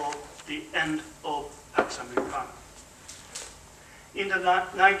that of the end of Pax Americana. In the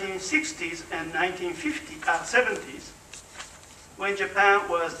 1960s and 1970s, when Japan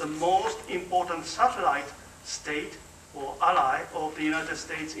was the most important satellite state or ally of the United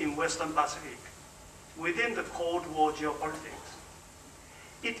States in Western Pacific within the Cold War geopolitics,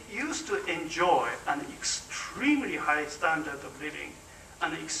 it used to enjoy an extreme extremely high standard of living,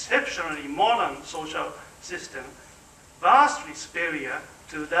 an exceptionally modern social system, vastly superior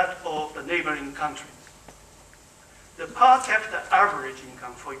to that of the neighboring countries. The per capita average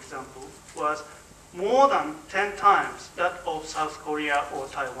income, for example, was more than 10 times that of South Korea or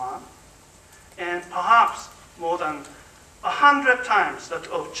Taiwan, and perhaps more than 100 times that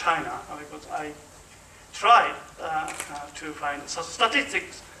of China, because I tried to find some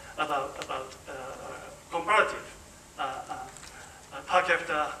statistics about comparative per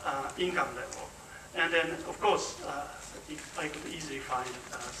capita income level. And then, of course, I could easily find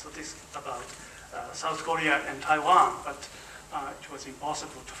statistics about South Korea and Taiwan, but it was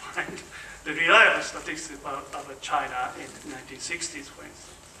impossible to find the reliable statistics about China in the 1960s, for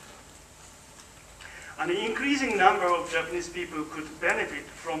instance. An increasing number of Japanese people could benefit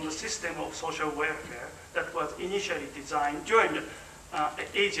from the system of social welfare that was initially designed during the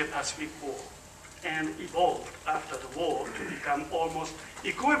Asia-Pacific War and evolved after the war to become almost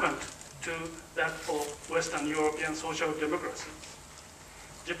equivalent to that of Western European social democracies.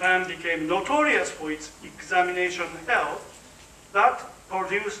 Japan became notorious for its examination health that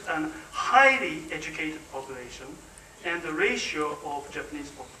produced a highly educated population, and the ratio of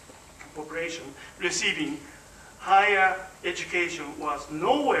Japanese population receiving higher education was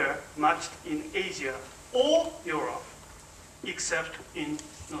nowhere matched in Asia or Europe, except in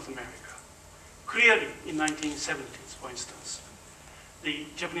North America. Clearly, in 1970s, for instance, the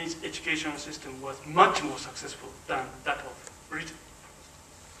Japanese education system was much more successful than that of Britain.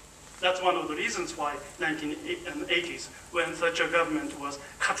 That's one of the reasons why 1980s, when Thatcher government was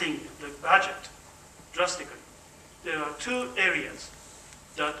cutting the budget drastically, there are two areas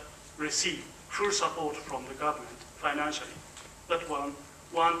that receive full support from the government financially. That one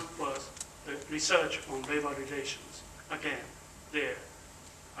was the research on labor relations. Again, there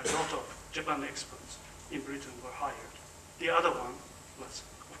a lot of Japan experts in Britain were hired. The other one was,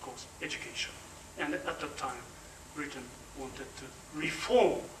 of course, education. And at that time, Britain wanted to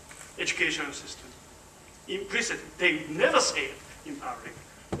reform education system implicitly. They never say it in public,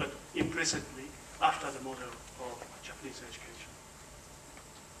 but implicitly after the model of Japanese education.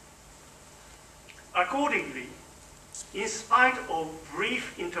 Accordingly, in spite of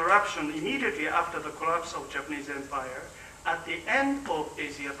brief interruption immediately after the collapse of Japanese empire, at the end of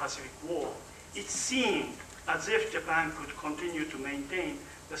Asia-Pacific War, it seemed as if Japan could continue to maintain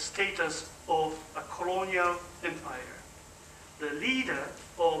the status of a colonial empire, the leader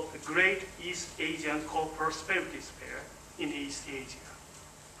of the great East Asian co-prosperity sphere in East Asia.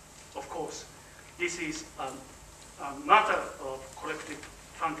 Of course, this is a matter of collective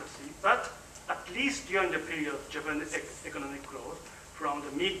fantasy, but at least during the period of Japanese economic growth, from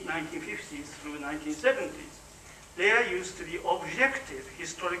the mid-1950s through 1970s, there used to be objective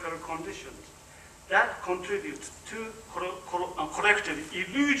historical conditions that contribute to a collective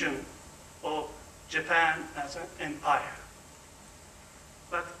illusion of Japan as an empire.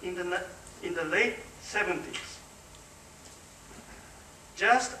 But in the late 70s,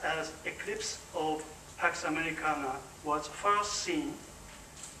 just as eclipse of Pax Americana was first seen,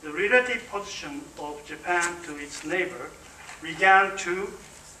 the relative position of Japan to its neighbor began to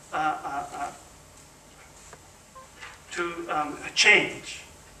change.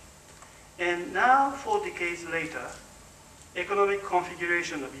 And now, 4 decades later, economic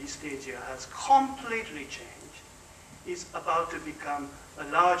configuration of East Asia has completely changed. It's about to become a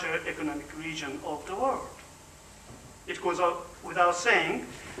larger economic region of the world. It goes without saying,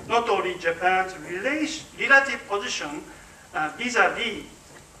 not only Japan's relative position vis-a-vis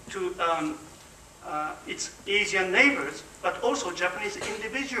to its Asian neighbors, but also Japanese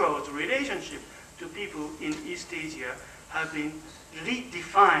individuals' relationship to people in East Asia have been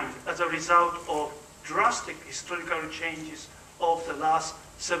redefined as a result of drastic historical changes of the last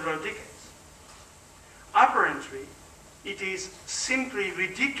several decades. Apparently, it is simply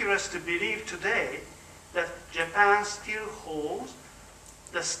ridiculous to believe today that Japan still holds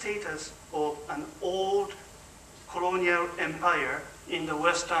the status of an old colonial empire in the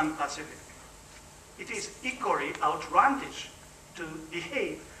Western Pacific. It is equally outlandish to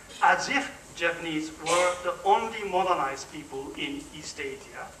behave as if Japanese were the only modernized people in East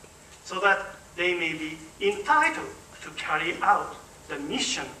Asia, so that they may be entitled to carry out the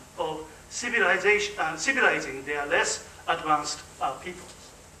mission of civilizing their less advanced peoples.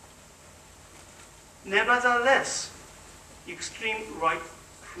 Nevertheless, extreme right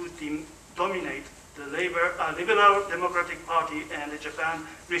who dominate the Liberal Democratic Party and the Japan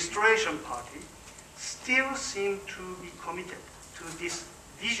Restoration Party still seem to be committed to this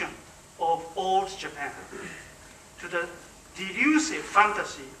vision of old Japan, to the delusive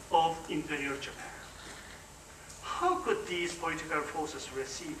fantasy of Imperial Japan. how could these political forces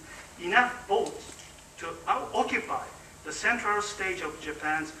receive enough votes to occupy the central stage of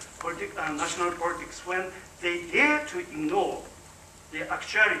Japan's national politics when they dare to ignore the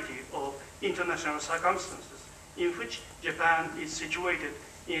actuality of international circumstances in which Japan is situated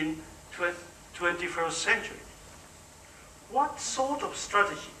in 21st century? What sort of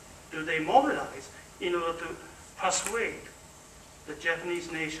strategy do they mobilize in order to persuade the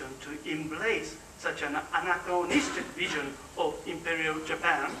Japanese nation to embrace such an anachronistic vision of Imperial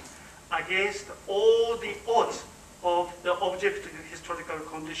Japan against all the odds of the objective historical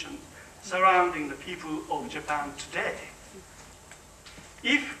conditions surrounding the people of Japan today?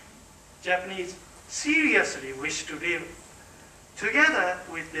 If Japanese seriously wish to live together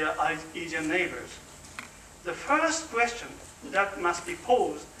with their Asian neighbors, the first question that must be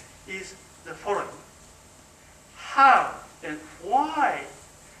posed is the following. How and why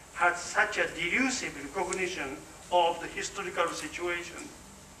had such a delusive recognition of the historical situation,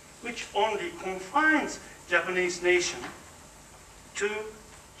 which only confines Japanese nation to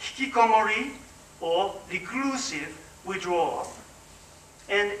hikikomori or reclusive withdrawal,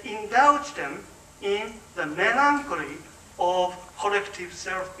 and indulge them in the melancholy of collective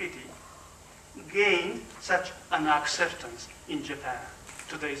self-pity, gained such an acceptance in Japan,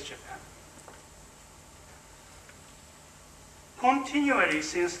 today's Japan? Continually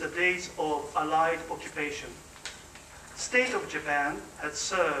since the days of Allied occupation, State of Japan had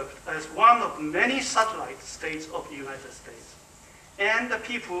served as one of many satellite states of the United States, and the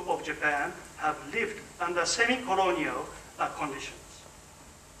people of Japan have lived under semi-colonial conditions.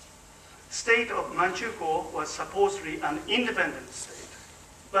 State of Manchukuo was supposedly an independent state,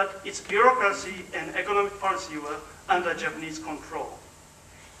 but its bureaucracy and economic policy were under Japanese control.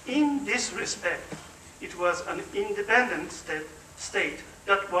 In this respect, it was an independent state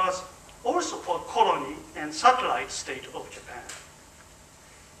that was also a colony and satellite state of Japan.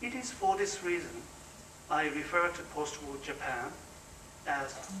 It is for this reason I refer to post-war Japan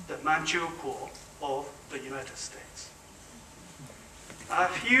as the Manchukuo of the United States. A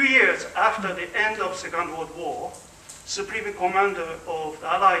few years after the end of Second World War, Supreme Commander of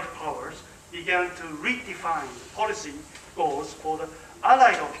the Allied powers began to redefine policy goals for the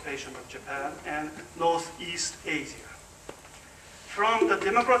Allied occupation of Japan and Northeast Asia. From the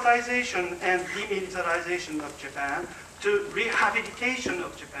democratization and demilitarization of Japan to rehabilitation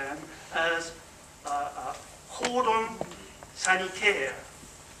of Japan as a cordon sanitaire,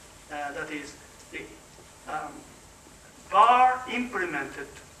 that is, the bar implemented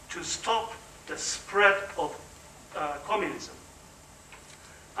to stop the spread of communism.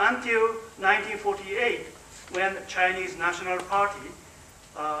 Until 1948, when the Chinese National Party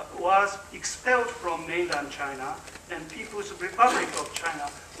was expelled from mainland China and People's Republic of China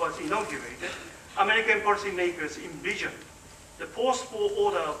was inaugurated, American policymakers envisioned the post-war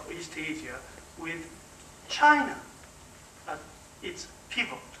order of East Asia with China at its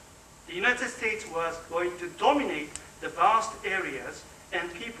pivot. The United States was going to dominate the vast areas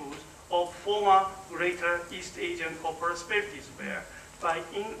and peoples of former Greater East Asian co-prosperities there by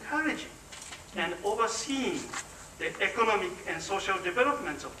encouraging and overseeing the economic and social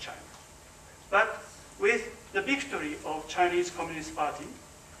developments of China. But with the victory of Chinese Communist Party,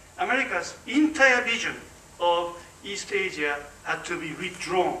 America's entire vision of East Asia had to be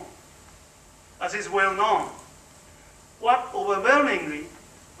withdrawn. As is well known, what overwhelmingly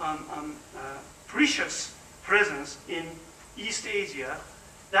precious presence in East Asia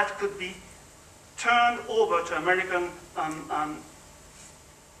that could be turned over to American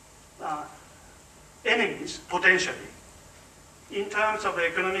enemies, potentially, in terms of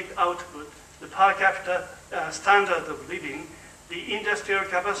economic output, the per capita standard of living, the industrial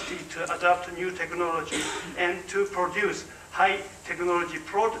capacity to adapt new technology and to produce high technology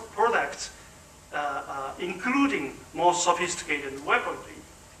products, including more sophisticated weaponry.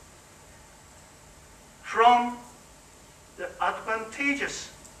 From the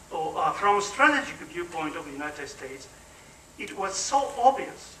advantageous or from a strategic viewpoint of the United States, it was so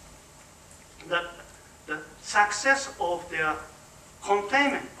obvious that the success of their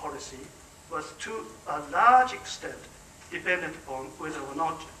containment policy was to a large extent dependent upon whether or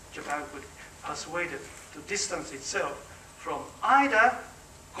not Japan could be persuaded to distance itself from either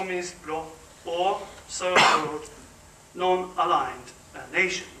communist bloc or so-called non-aligned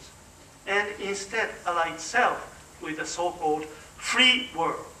nations, and instead ally itself with the so-called free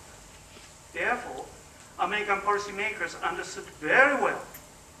world. Therefore, American policymakers understood very well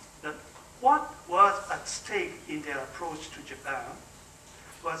that what was at stake in their approach to Japan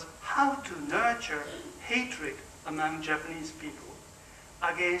was how to nurture hatred among Japanese people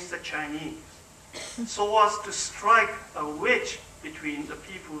against the Chinese so as to strike a wedge between the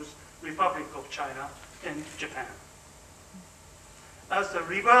People's Republic of China and Japan. As the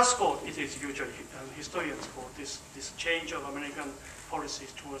reverse course, it is usually historians call this change of American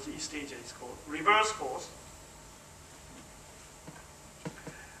policies towards East Asia is called reverse course,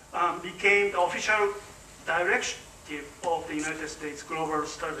 became the official directive of the United States global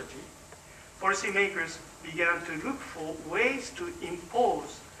strategy. Policymakers began to look for ways to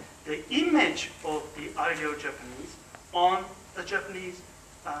impose the image of the ideal Japanese on the Japanese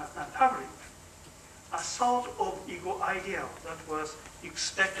public, a sort of ego ideal that was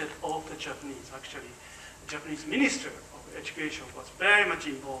expected of the Japanese. Actually, the Japanese Minister of Education was very much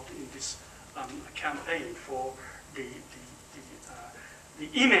involved in this campaign for the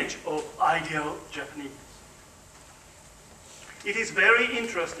image of ideal Japanese. It is very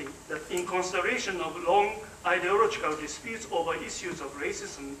interesting that in consideration of long ideological disputes over issues of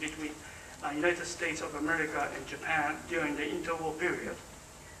racism between United States of America and Japan during the interwar period,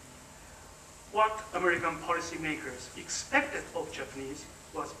 what American policymakers expected of Japanese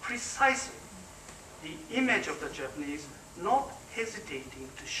was precisely the image of the Japanese not hesitating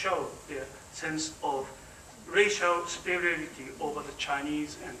to show their sense of racial superiority over the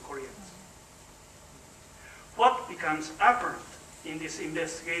Chinese and Koreans. What becomes apparent in this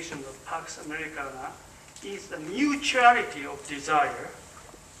investigation of Pax Americana is the mutuality of desire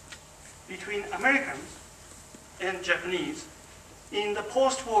between Americans and Japanese in the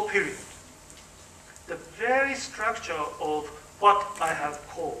post-war period. The very structure of what I have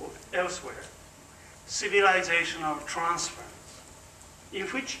called elsewhere civilizational transference, in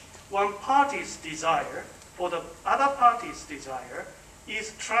which one party's desire for the other party's desire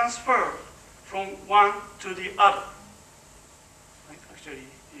is transferred from one to the other. Actually,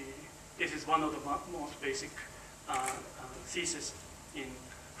 this is one of the most basic theses in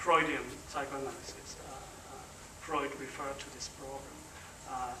Freudian psychoanalysis. Freud referred to this problem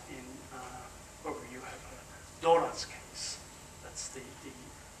in probably you have Doran's case. That's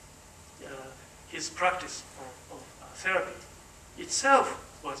his practice of therapy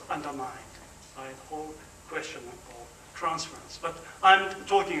itself was undermined by the whole question of transference. But I'm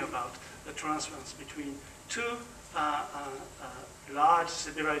talking about the transference between two large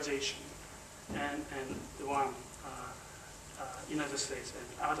civilizations and the one United States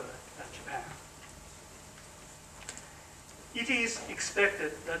and other Japan. It is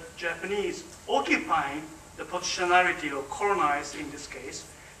expected that Japanese occupying the positionality of colonized in this case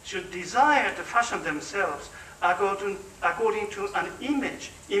should desire to fashion themselves according to an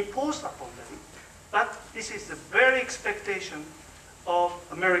image imposed upon them. But this is the very expectation of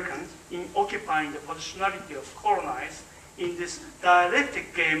Americans in occupying the positionality of colonized in this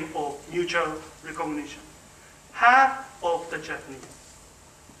dialectic game of mutual recognition. Half of the Japanese,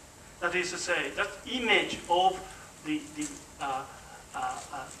 that is to say, that image of the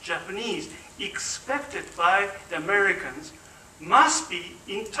Japanese expected by the Americans must be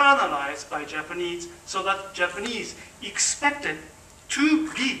internalized by Japanese so that Japanese expected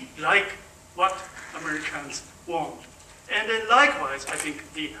to be like what Americans want. And then likewise, I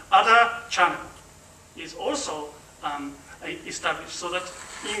think the other channel is also established so that,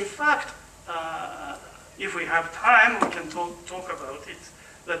 in fact, if we have time, we can talk about it,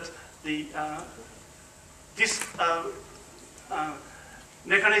 that this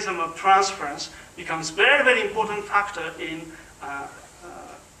mechanism of transference becomes very, very important factor in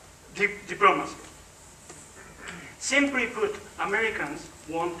diplomacy. Simply put, Americans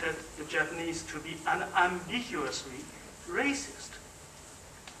wanted the Japanese to be unambiguously racist.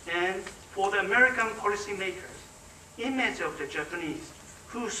 And for the American policymakers, image of the Japanese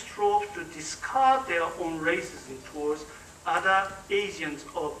who strove to discard their own racism towards other Asians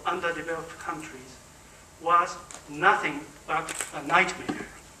of underdeveloped countries was nothing but a nightmare.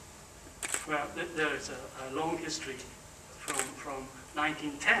 Well, there is a long history from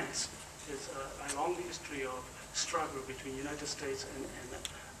 1910s. There's a long history of struggle between the United States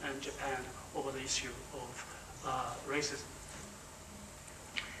and Japan over the issue of racism.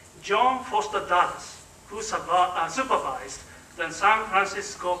 John Foster Dulles, who supervised the San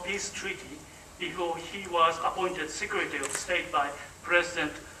Francisco Peace Treaty before he was appointed Secretary of State by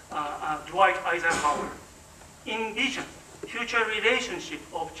President Dwight Eisenhower, envisioned future relationship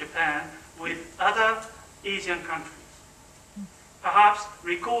of Japan with other Asian countries. Perhaps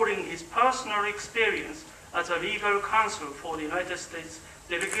recalling his personal experience as a legal counsel for the United States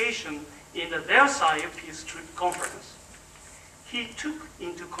delegation in the Versailles Peace Conference, he took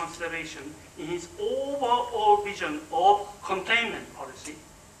into consideration in his overall vision of containment policy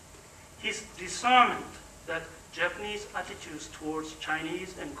his discernment that Japanese attitudes towards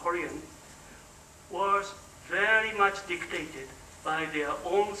Chinese and Korean was very much dictated by their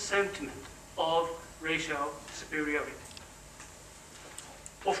own sentiment of racial superiority.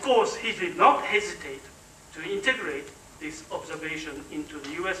 Of course, he did not hesitate to integrate this observation into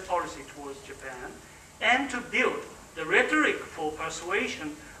the US policy towards Japan and to build the rhetoric for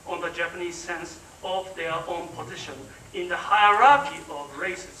persuasion on the Japanese sense of their own position in the hierarchy of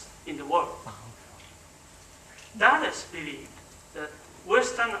races in the world. Dulles believed that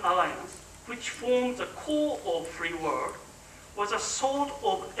Western alliance, which formed the core of free world, was a sort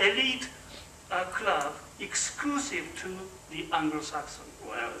of elite club exclusive to the Anglo-Saxon.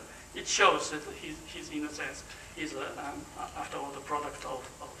 Well, it shows that he's in a sense, is after all the product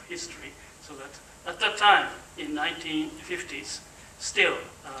of history, so that at that time, in 1950s, still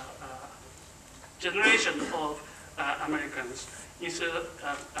generation of Americans use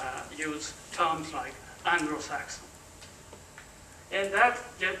terms like Anglo-Saxon. And that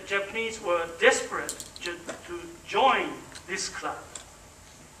Japanese were desperate to join this club.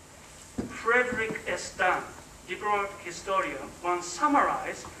 Frederick S. Dunn, diplomatic historian, once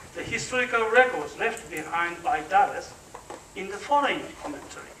summarized the historical records left behind by Dulles in the following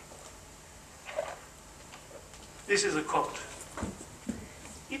commentary. This is a quote.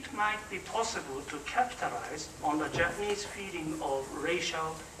 It might be possible to capitalize on the Japanese feeling of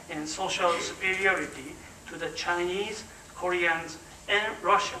racial and social superiority to the Chinese, Koreans, and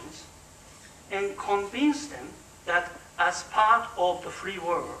Russians, and convince them that as part of the free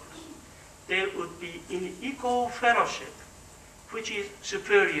world, there would be an equal fellowship which is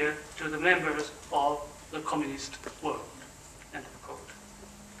superior to the members of the communist world. End of quote.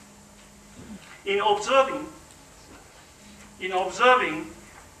 In observing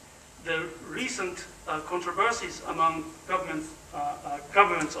the recent controversies among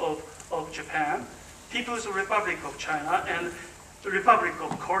governments of Japan, People's Republic of China, and the Republic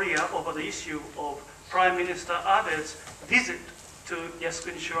of Korea over the issue of Prime Minister Abe's visit to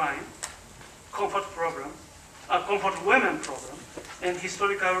Yasukuni Shrine, comfort women problem, and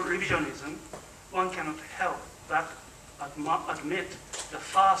historical revisionism, one cannot help but admit the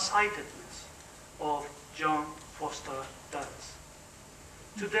far-sightedness of John Foster Dulles.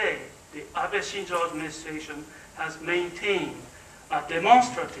 Today, the Abe Shinzo administration has maintained a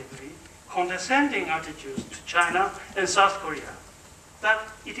demonstratively condescending attitude to China and South Korea, but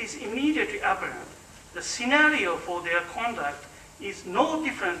it is immediately apparent the scenario for their conduct is no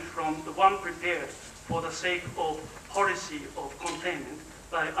different from the one prepared for the sake of policy of containment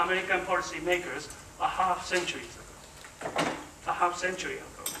by American policymakers a half century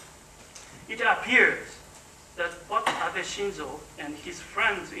ago. It appears that what Abe Shinzo and his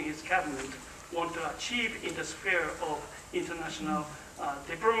friends in his cabinet want to achieve in the sphere of international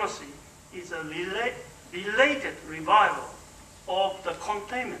diplomacy is a related revival of the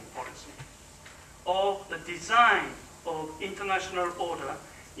containment policy, of the design of international order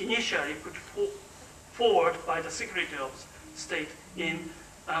initially put forward by the Secretary of State in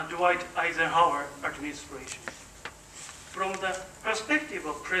Dwight Eisenhower administration. From the perspective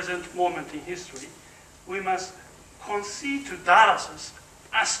of present moment in history, we must concede to Dulles'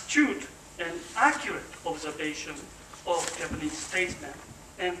 astute and accurate observation of Japanese statesmen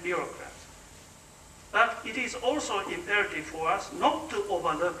and bureaucrats. But it is also imperative for us not to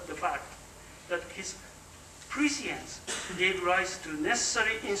overlook the fact that his prescience gave rise to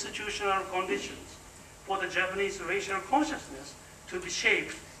necessary institutional conditions for the Japanese racial consciousness to be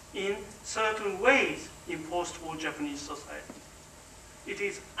shaped in certain ways in post-war Japanese society. It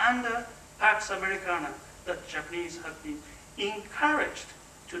is under Pax Americana that Japanese have been encouraged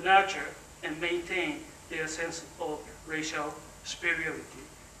to nurture and maintain their sense of racial superiority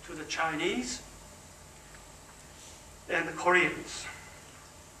to the Chinese and the Koreans.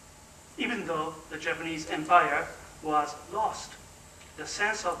 Even though the Japanese empire was lost, the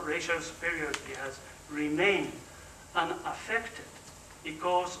sense of racial superiority has remained unaffected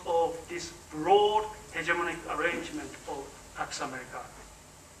because of this broad hegemonic arrangement of Pax Americana.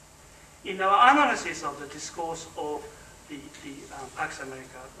 In our analysis of the discourse of the Pax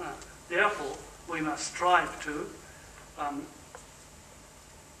Americana, therefore, we must strive to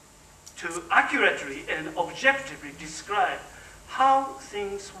accurately and objectively describe how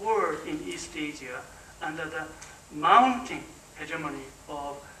things were in East Asia under the mounting hegemony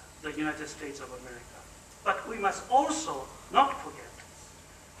of the United States of America. But we must also not forget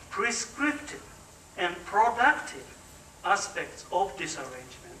prescriptive and productive aspects of this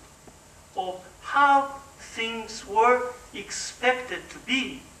arrangement, of how things were expected to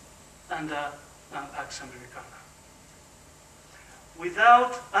be under Pax Americana.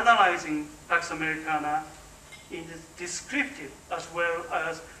 Without analyzing Pax Americana in the descriptive as well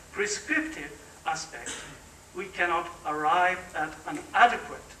as prescriptive aspect, we cannot arrive at an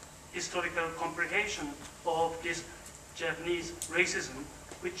adequate historical comprehension of this Japanese racism,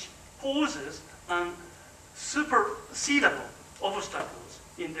 which poses supersedable obstacles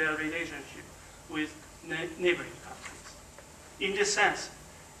in their relationship with neighboring countries. In this sense,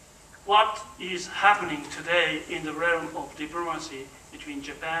 what is happening today in the realm of diplomacy between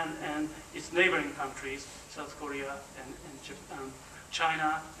Japan and its neighboring countries, South Korea and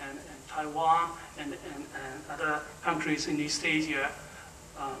China and Taiwan and other countries in East Asia,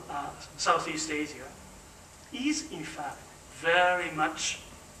 Southeast Asia, is in fact very much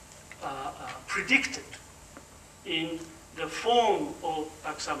predicted in the form of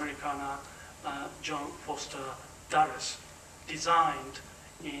Pax Americana, John Foster Dulles, designed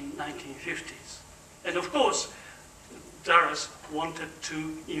in 1950s. And of course, Dulles wanted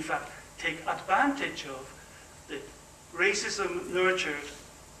to, in fact, take advantage of the racism nurtured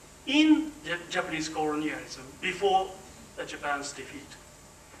in the Japanese colonialism before Japan's defeat.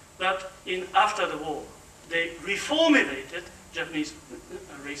 But after the war, they reformulated Japanese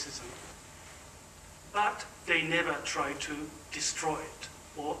racism, but they never tried to destroy it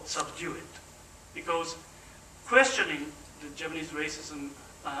or subdue it, because questioning the Japanese racism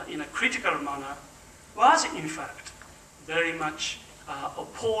in a critical manner was in fact very much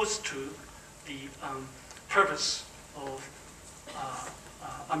opposed to the purpose of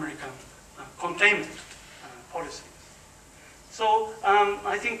American containment policies. So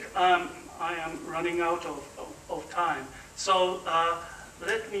I think I am running out of time. So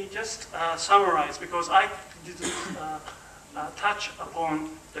let me just summarize, because I didn't touch upon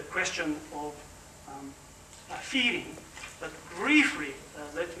the question of feeling, but briefly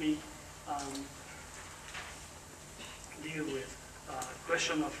let me deal with the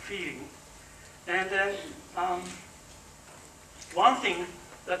question of feeling. And then one thing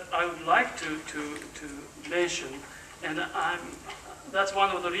that I would like to mention, and that's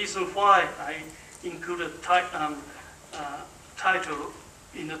one of the reasons why I included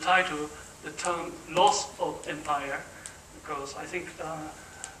in the title the term loss of empire, because I think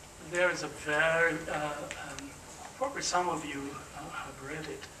there is a very, probably some of you have read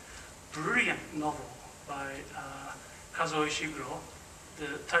it, brilliant novel by Kazuo Ishiguro.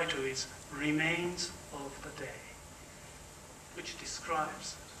 The title is Remains of the Day, which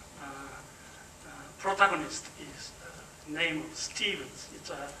describes protagonist is name of Stevens. It's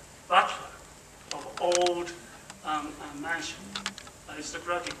a butler of old mansion,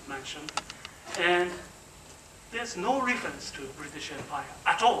 aristocratic mansion, and there's no reference to British Empire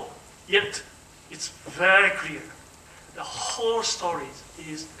at all. Yet it's very clear. The whole story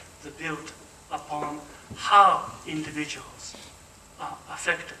is built upon how individuals are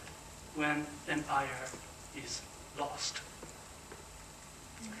affected when empire is lost.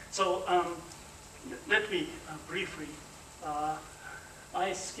 So let me briefly,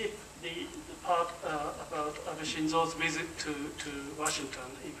 I skipped the part about Abe Shinzo's visit to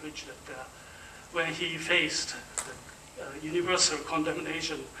Washington, in which that when he faced the universal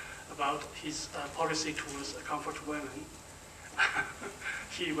condemnation about his policy towards comfort women,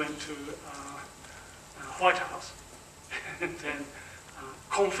 he went to White House and then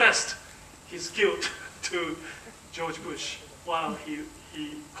confessed his guilt to George Bush, while he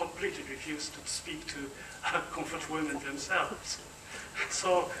completely refused to speak to comfort women themselves.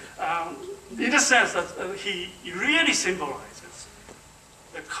 So, in the sense that he really symbolizes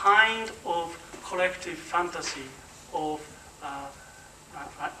the kind of collective fantasy of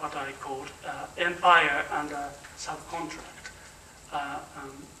what I called empire under subcontract.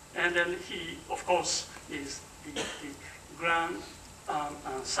 And then he, of course, is the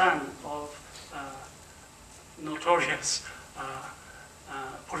grandson of notorious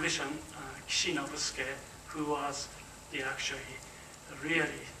politician Kishinobusuke, who was actually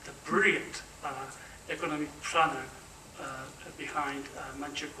really the brilliant economic planner behind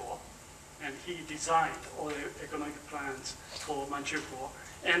Manchukuo. And he designed all the economic plans for Manchukuo.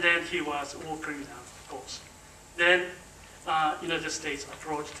 And then he was war criminal, of course. Then United States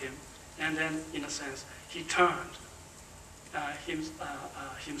approached him, and then, in a sense, he turned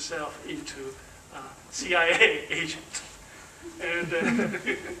himself into CIA agent. And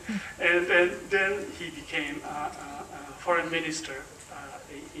then he became foreign minister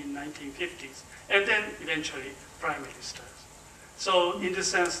in 1950s, and then eventually prime minister. So in the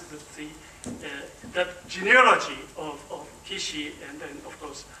sense that that genealogy of Kishi, and then of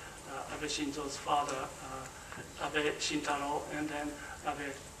course Abe Shinzo's father, Abe Shintaro, and then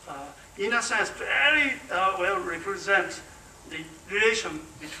Abe, in a sense, very well represent the relation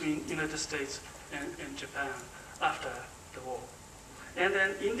between United States and Japan after the war. And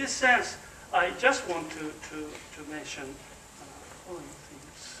then in this sense, I just want to mention following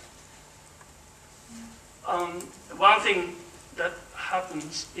things. One thing that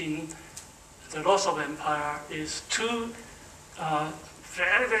happens in the loss of empire is two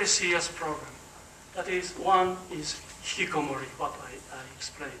very, very serious problems. That is, one is hikikomori, what I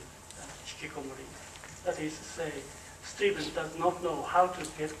explained, hikikomori. That is to say, Stephen does not know how to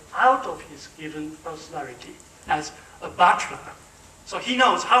get out of his given personality as a butler. So he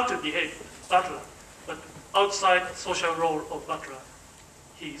knows how to behave butler, but outside social role of butler,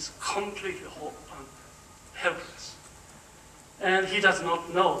 he is completely helpless. And he does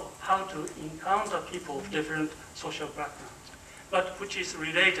not know how to encounter people of different social backgrounds, but which is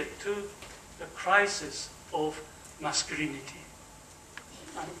related to the crisis of masculinity.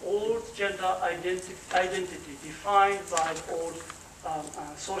 An old gender identity defined by the old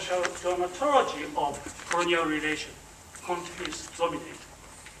social dramaturgy of colonial relation continues to dominate.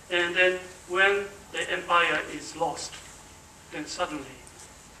 And then when the empire is lost, then suddenly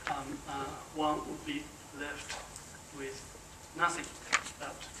one would be left with nothing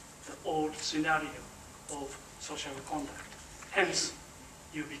but the old scenario of social conduct. Hence,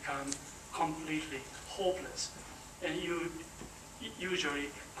 you become completely hopeless, and you usually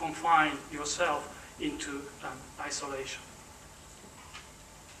confine yourself into isolation.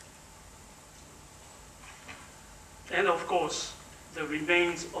 And of course, the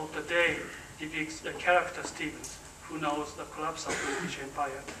remains of the day depicts the character Stevens, who knows the collapse of the British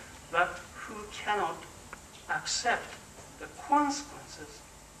Empire, but who cannot accept the consequences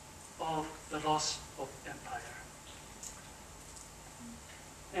of the loss of empire.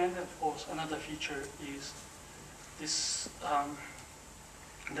 And of course, another feature is this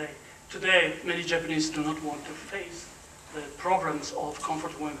day. Today, many Japanese do not want to face the problems of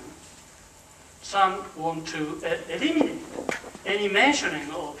comfort women. Some want to eliminate any mentioning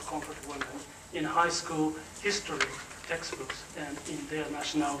of comfort women in high school history textbooks and in their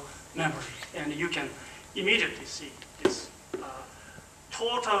national memory. And you can immediately see this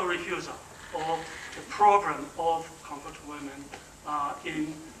total refusal of the problem of comfort women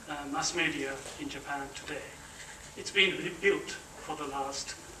in mass media in Japan today. It's been rebuilt for the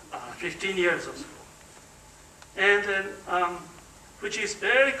last 15 years or so. And then, which is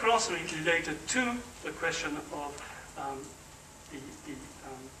very closely related to the question of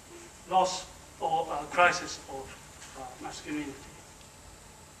the loss or crisis of masculinity.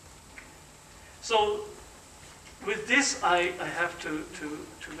 So with this, I have to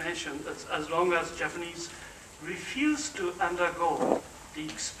mention that as long as Japanese refuse to undergo the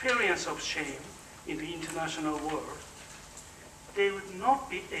experience of shame in the international world, they would not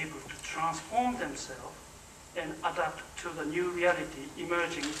be able to transform themselves and adapt to the new reality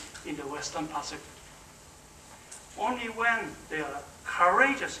emerging in the Western Pacific. Only when they are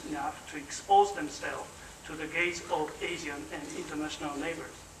courageous enough to expose themselves to the gaze of Asian and international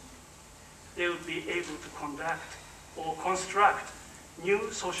neighbors, they would be able to conduct or construct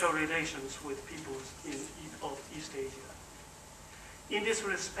new social relations with peoples of East Asia. In this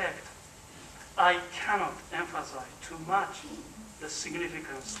respect, I cannot emphasize too much the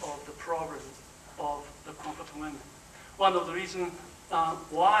significance of the problem of the comfort women. One of the reasons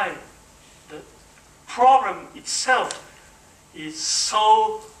why the problem itself is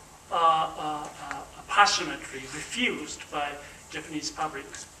so passionately refused by Japanese public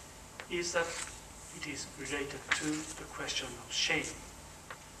is that it is related to the question of shame,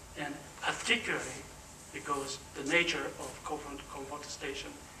 and particularly because the nature of contestation,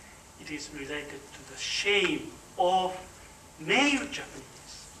 it is related to the shame of male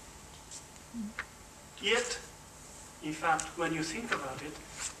Japanese. Yet, in fact, when you think about it,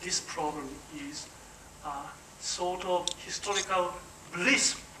 this problem is a sort of historical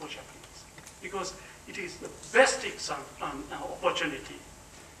bliss for Japanese, because it is the best opportunity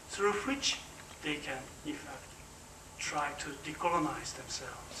through which they can, in fact, try to decolonize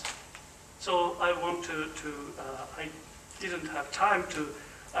themselves. So I want I didn't have time to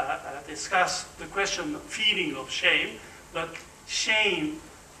discuss the question of feeling of shame, but shame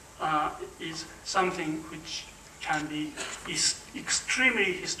is something which can be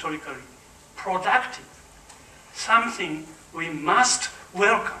extremely historically productive, something we must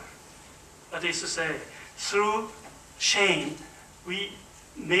welcome. That is to say, through shame, we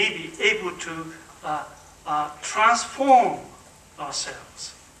may be able to transform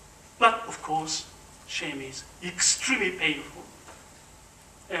ourselves. But of course, shame is extremely painful.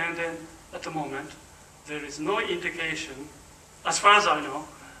 And then at the moment, there is no indication, as far as I know,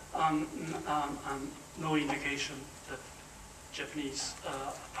 no indication that Japanese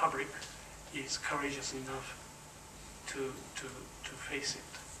public is courageous enough to face it.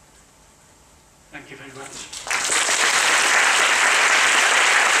 Thank you very much.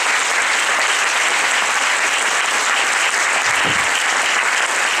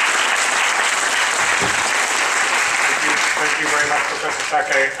 Thank you very much, Professor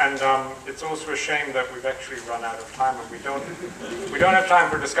Sakai. And it's also a shame that we've actually run out of time, and we don't have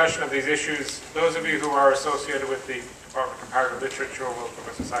time for discussion of these issues. Those of you who are associated with the Department of Comparative Literature, well,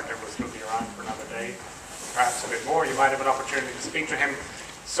 Professor Sakai will still be around for another day, perhaps a bit more. You might have an opportunity to speak to him.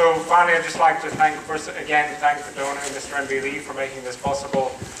 So finally, I'd just like to thank the donor, Mr. M.B. Lee, for making this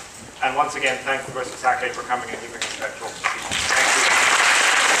possible. And once again, thank Professor Sakai for coming and giving us that talk.